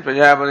also when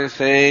Prajapati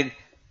said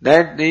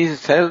that this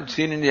self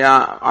seen in the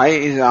eye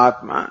is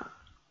Atma,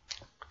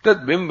 tad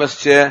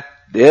bimbasya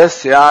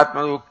dehasya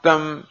Atma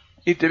uktam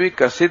itavi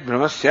kasit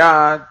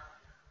brahmasyat.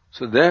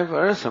 So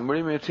therefore,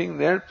 somebody may think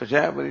that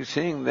Prajapati is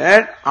saying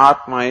that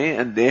Atma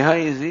and Deha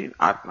is the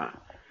Atma.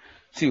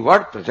 See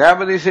what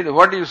Prajapati said,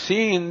 what you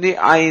see in the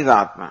eye is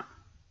Atma.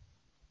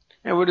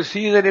 And what you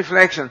see is the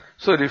reflection.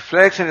 So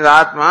reflection is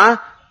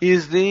Atma,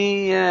 is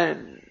the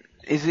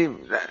is the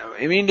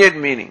immediate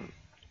meaning.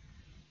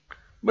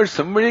 But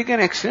somebody can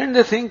extend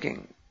the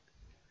thinking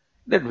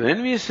that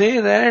when we say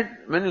that,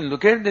 when you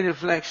look at the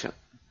reflection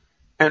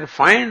and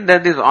find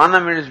that this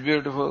ornament is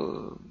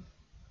beautiful,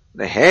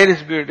 the hair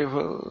is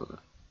beautiful,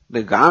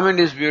 the garment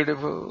is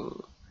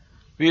beautiful,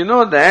 we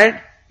know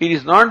that it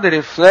is not the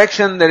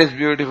reflection that is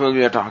beautiful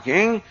we are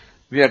talking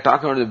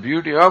about the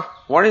beauty of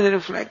what is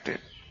reflected.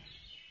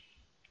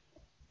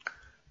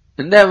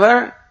 And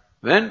therefore,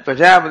 when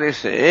Prajapati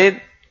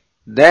said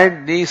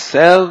that the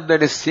self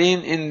that is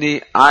seen in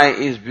the eye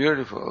is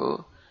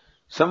beautiful,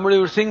 somebody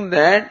would think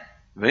that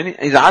when it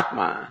is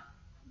Atma,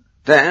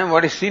 then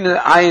what is seen in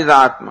the eye is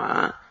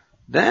Atma,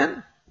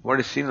 then what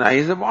is seen in the eye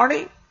is the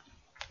body.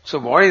 So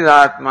body is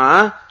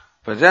Atma,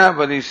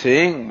 Prajapati is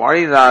saying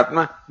body is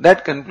Atma,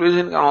 that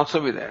conclusion can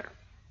also be there.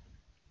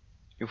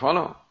 You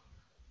follow?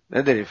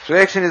 That the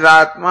reflection is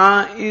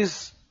Atma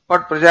is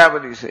what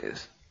Prajapati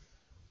says.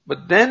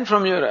 But then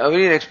from your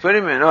earlier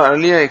experiment or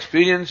earlier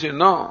experience you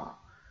know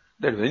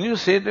that when you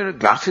say that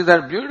glasses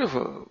are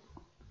beautiful,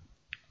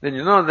 then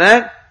you know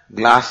that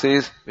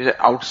glasses which are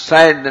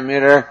outside the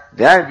mirror,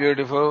 they are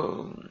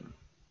beautiful.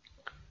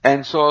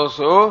 And so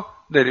also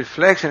the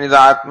reflection is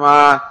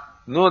Atma.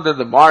 Know that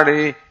the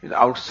body is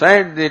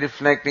outside the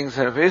reflecting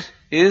surface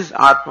is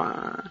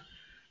Atma.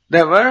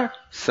 Therefore,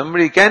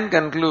 somebody can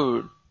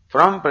conclude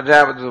from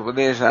Prajapati's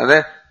Upadesha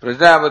that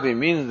Prajapati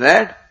means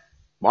that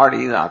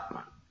body is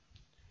Atma.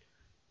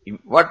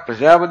 What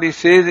Prajapati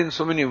says in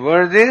so many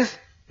words is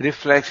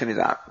reflection is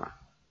Atma.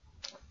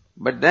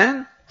 But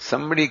then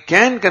somebody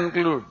can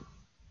conclude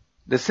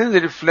that since the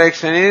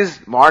reflection is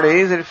body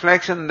is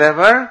reflection,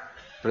 therefore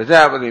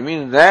Prajapati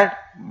means that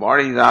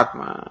body is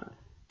Atma.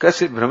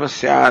 Kasit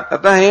brahmasyat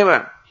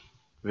ataheva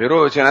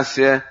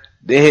virochanasya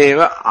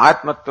deheva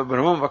atmatva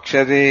brahmam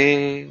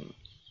vakshate.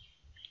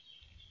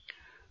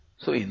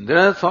 So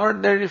Indra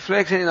thought that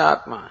reflection is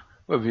Atma,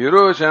 but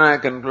Virochana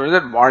concluded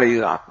that body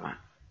is Atma.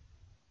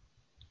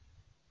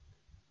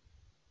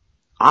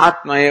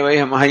 Atma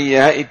evaiha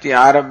mahayya iti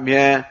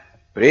arabhya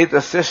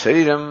pretasya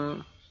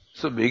shariram.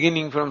 So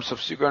beginning from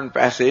subsequent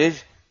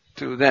passage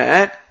to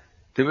that,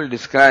 they will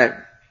describe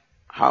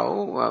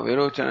how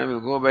Virochana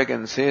will go back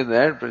and say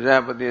that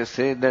Prajapati has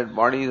said that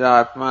body is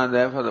Atma,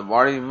 therefore the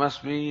body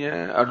must be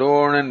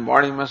adorned and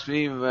body must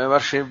be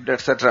worshipped,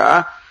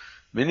 etc.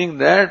 Meaning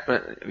that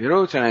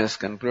Virochana has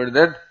concluded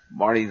that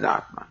body is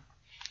Atma.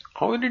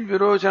 How did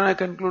Virochana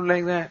conclude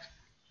like that?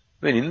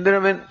 When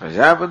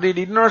Prajapati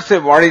did not say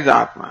body is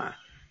Atma.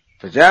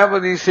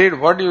 Prajapati said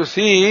what you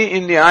see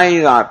in the eye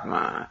is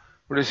Atma.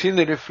 What you see in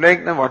the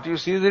reflection, what you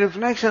see is the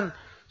reflection.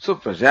 So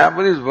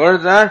Prajapati's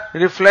words are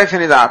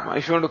reflection is Atma,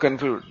 if you want to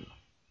conclude.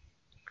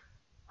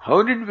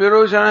 How did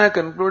Virochana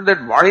conclude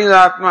that body is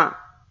Atma?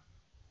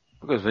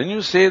 Because when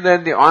you say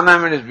that the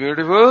ornament is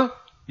beautiful,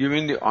 you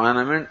mean the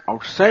ornament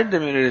outside the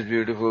mirror is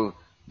beautiful.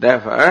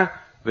 Therefore,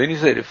 when you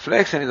say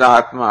reflection is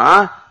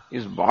Atma,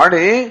 is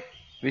body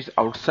which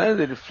outside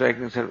the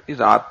reflecting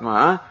is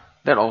Atma,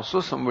 that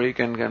also somebody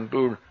can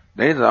conclude.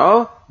 That is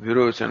how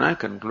Virochana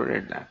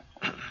concluded that.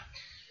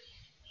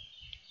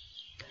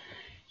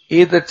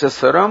 Edacha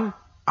saram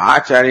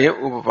acharya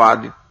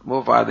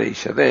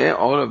upapadishate.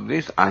 All of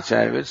this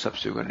acharya will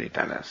subsequently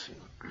tell us.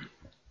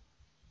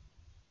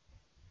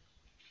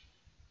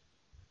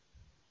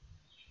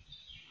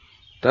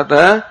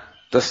 Tata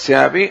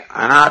tasyapi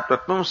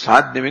anatmatvam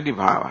sadhyamiti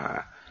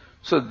bhava.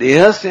 So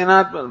dehasya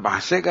anatmatvam,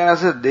 Bhashyakara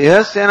says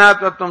dehasya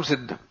anatmatvam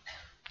siddham.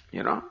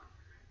 You know.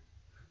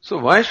 So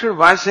why should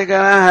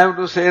Bhashyakara have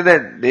to say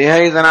that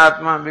deha is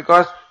anatma?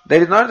 Because that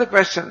is not the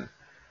question.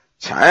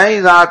 Chaya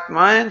is Atma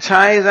and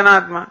Chaya is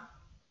Anatma.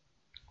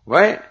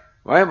 Why?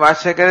 Why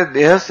Bhashyakara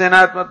dehasya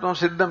anatmatvam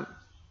siddham?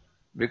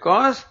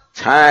 Because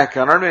Chaya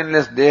cannot be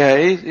unless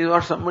deha is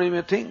what somebody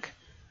may think.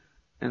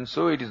 And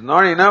so it is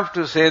not enough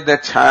to say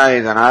that Chaya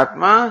is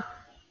Anatma,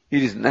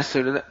 it is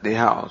necessary that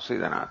deha also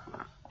is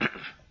Anatma.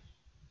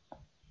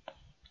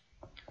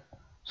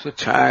 So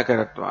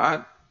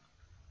Chayakaratvat,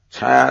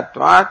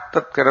 Chayatvat,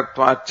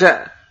 Tatkaratvat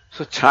cha.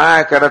 So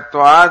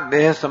Chayakaratvat,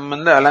 deha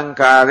sambandha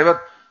alankarivat.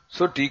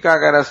 So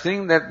Tikakara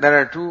saying that there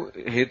are two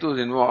hetus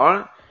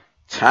involved.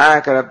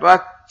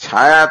 Chayakaratvat,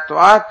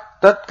 Chayatvat,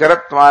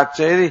 Tatkaratvat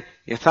cha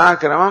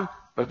yathakramam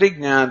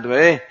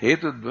pratignyadvaye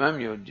hetudvam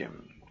yojyam.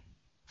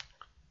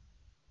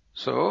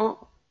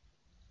 So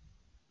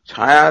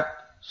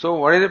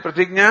what is the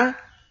pratignya?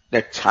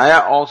 That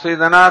Chaya also is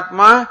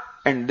Anatma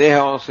and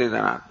Deha also is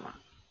Anatma.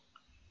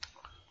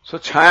 So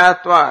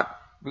Chayatvat,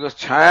 because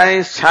Chaya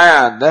is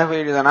Chaya, therefore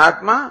it is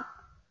Anatma,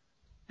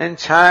 and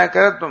Chaya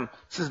Karatvam,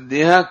 since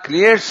Deha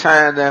creates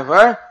Chaya,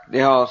 therefore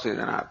Deha also is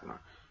Anatma.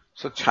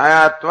 So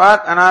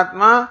Chayatvat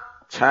Anatma,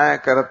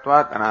 Chaya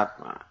Karatvat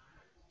Anatma.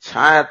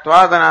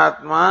 Chayatvat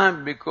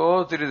Anatma,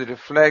 because it is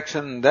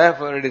reflection,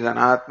 therefore it is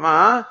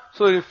Anatma,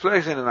 so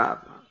reflection is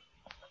Anatma.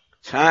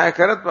 Chaya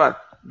Karatvat,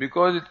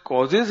 because it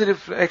causes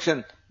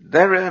reflection,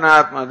 there is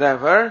Anatma,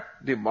 therefore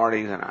the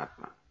body is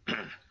Anatma.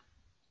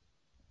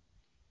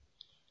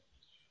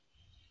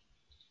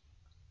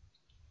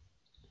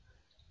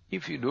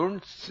 If you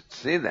don't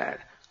say that,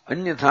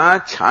 Anyatha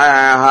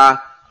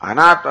chhayaha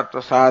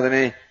anatmatva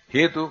sadhane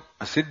hetu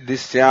asiddhi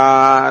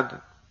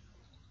syad.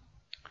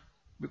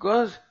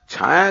 Because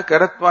chhaya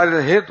karatva is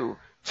a hetu.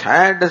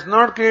 Chhaya does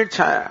not create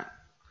chhaya.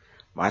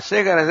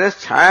 Bhashyakara says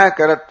chhaya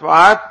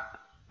karatvat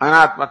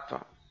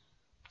anatmatva.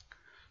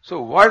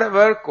 So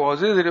whatever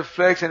causes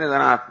reflection is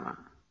anatma.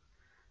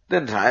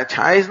 Then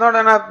chhaya is not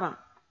anatma.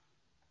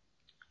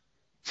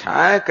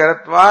 Chhaya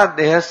karatvat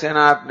dehasya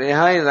anatma.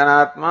 Deha is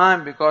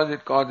anatma because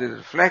it causes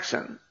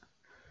reflection.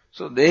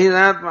 So deha is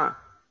anatma.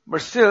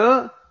 But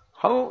still,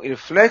 how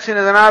reflection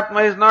is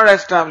anatma is not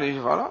established,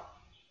 you follow?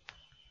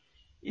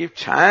 If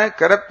chhaya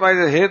karatva is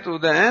a hetu,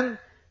 then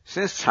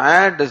since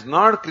chhaya does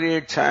not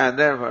create chhaya,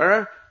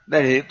 therefore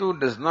that hetu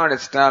does not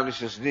establish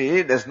the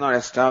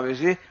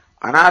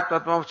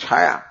anatmatva of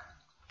chhaya.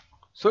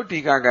 So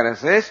Tikakara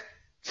says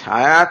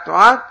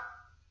chhayatvat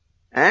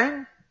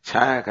and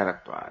chhaya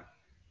karatvat.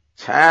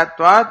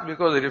 Chhayatvat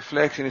because the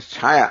reflection is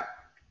chhaya,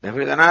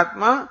 therefore it is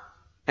anatma,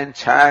 and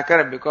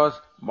chhayakara because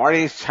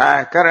body is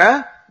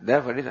chhayakara,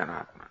 therefore it is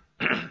anatma.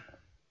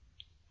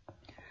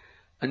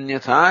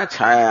 Anyatha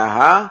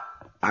chhayaha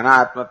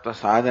anatmatva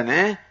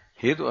sadhane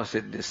hetu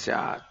asiddhi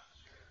syat.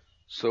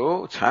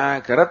 So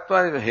chhaya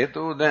karatva is a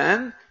hetu,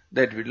 then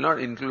that will not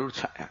include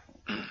chhaya.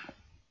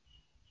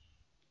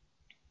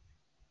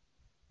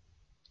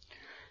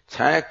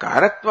 Chhaya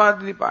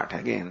karatva पाठ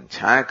again.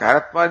 Chhaya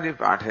karatva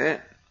पाठ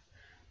है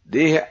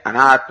देह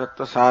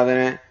अनात्मत्व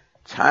साधने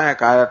छाया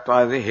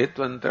कायत्वादि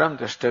हेत्वंतरम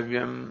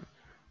द्रष्टव्यम.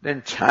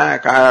 Then छाया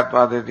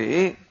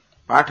कायत्वादि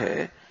पाठ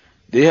है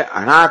देह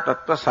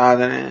अनात्मत्व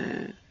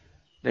साधने.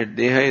 That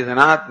deha is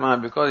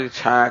anatma because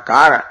it's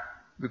chayakara,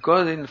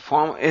 because in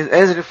form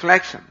as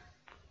reflection.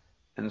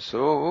 And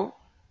so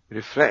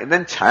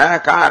then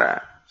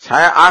chayakara,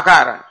 chaya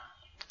akara.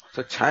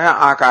 So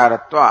chaya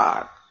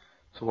akaratvat.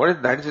 So what is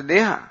that? Is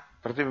deha,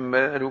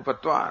 pratibimba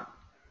rupatvat.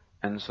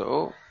 And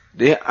so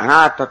deha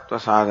anatatva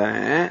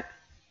sadhane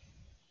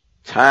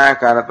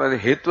chayakaratvat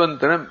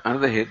hetvantaram,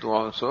 another hetu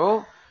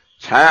also.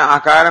 Chaya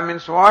akara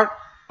means what?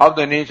 Of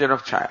the nature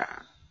of chaya,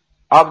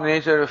 of the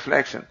nature of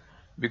reflection.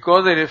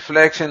 Because the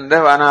reflection,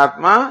 therefore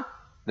anatma,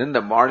 then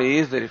the body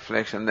is the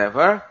reflection,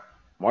 therefore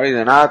body is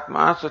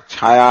anatma. So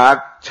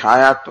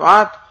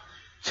chayatvat,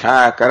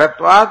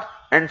 chayakaratvat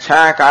and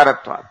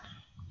chayakaratvat.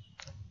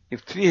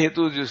 If three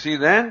hetus you see,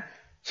 then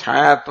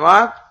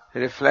chayatvat,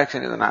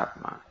 reflection is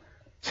anatma.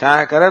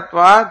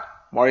 Chayakaratvat,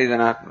 body is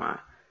anatma.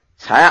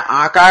 Chaya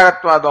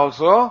akaratvat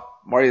also,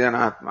 body is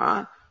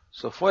anatma.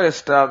 So for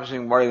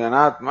establishing body is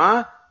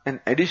anatma, an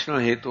additional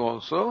hetu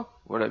also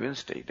would have been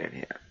stated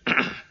here.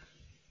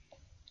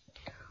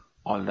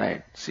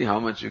 Alright, see how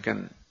much you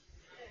can,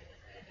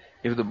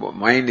 if the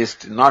mind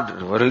is not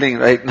whirling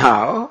right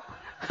now,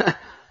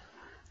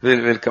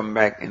 we'll come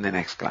back in the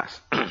next class.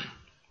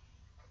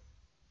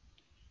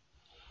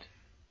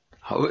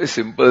 How a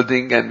simple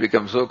thing can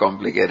become so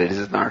complicated, is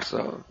it not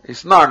so?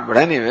 It's not, but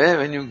anyway,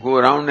 when you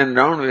go round and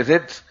round with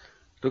it,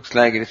 looks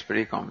like it is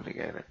pretty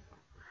complicated.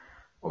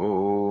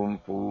 Om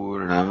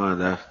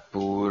Purnamadah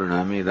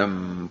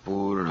Purnamidam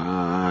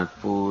Purnat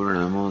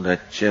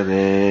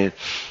Purnamudachyate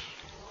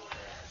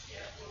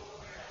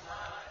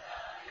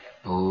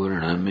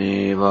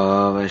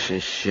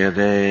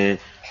Purnamevavashishyate.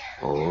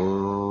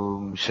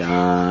 Om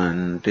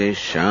Shanti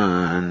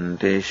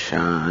Shanti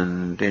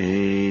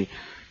Shanti.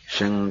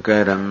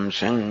 Shankaram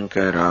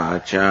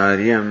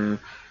Shankaracharyam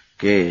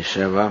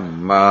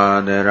Keshavam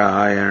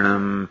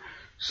Badarayanam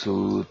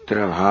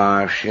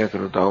Sutrabhashya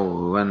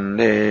Krutau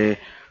Vande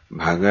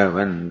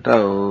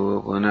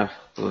Bhagavantau Punah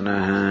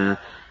Punah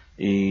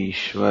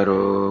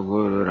Ishvaro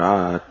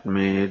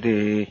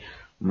Gururatmeti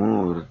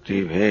Murti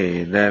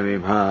Bheda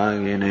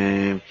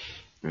Vibhagine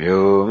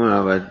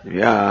Vyomavad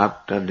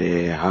Vyapta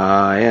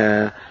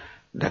Dehaya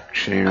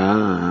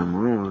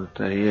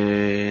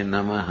Dakshinamurtaye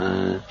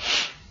Namaha.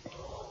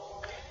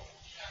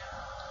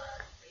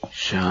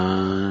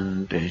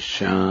 Shanti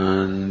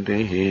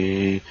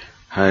Shanti.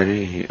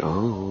 Hari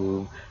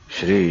Om.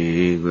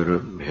 Shri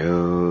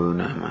Gurubhyo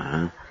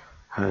Namaha.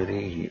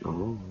 Hari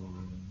Om.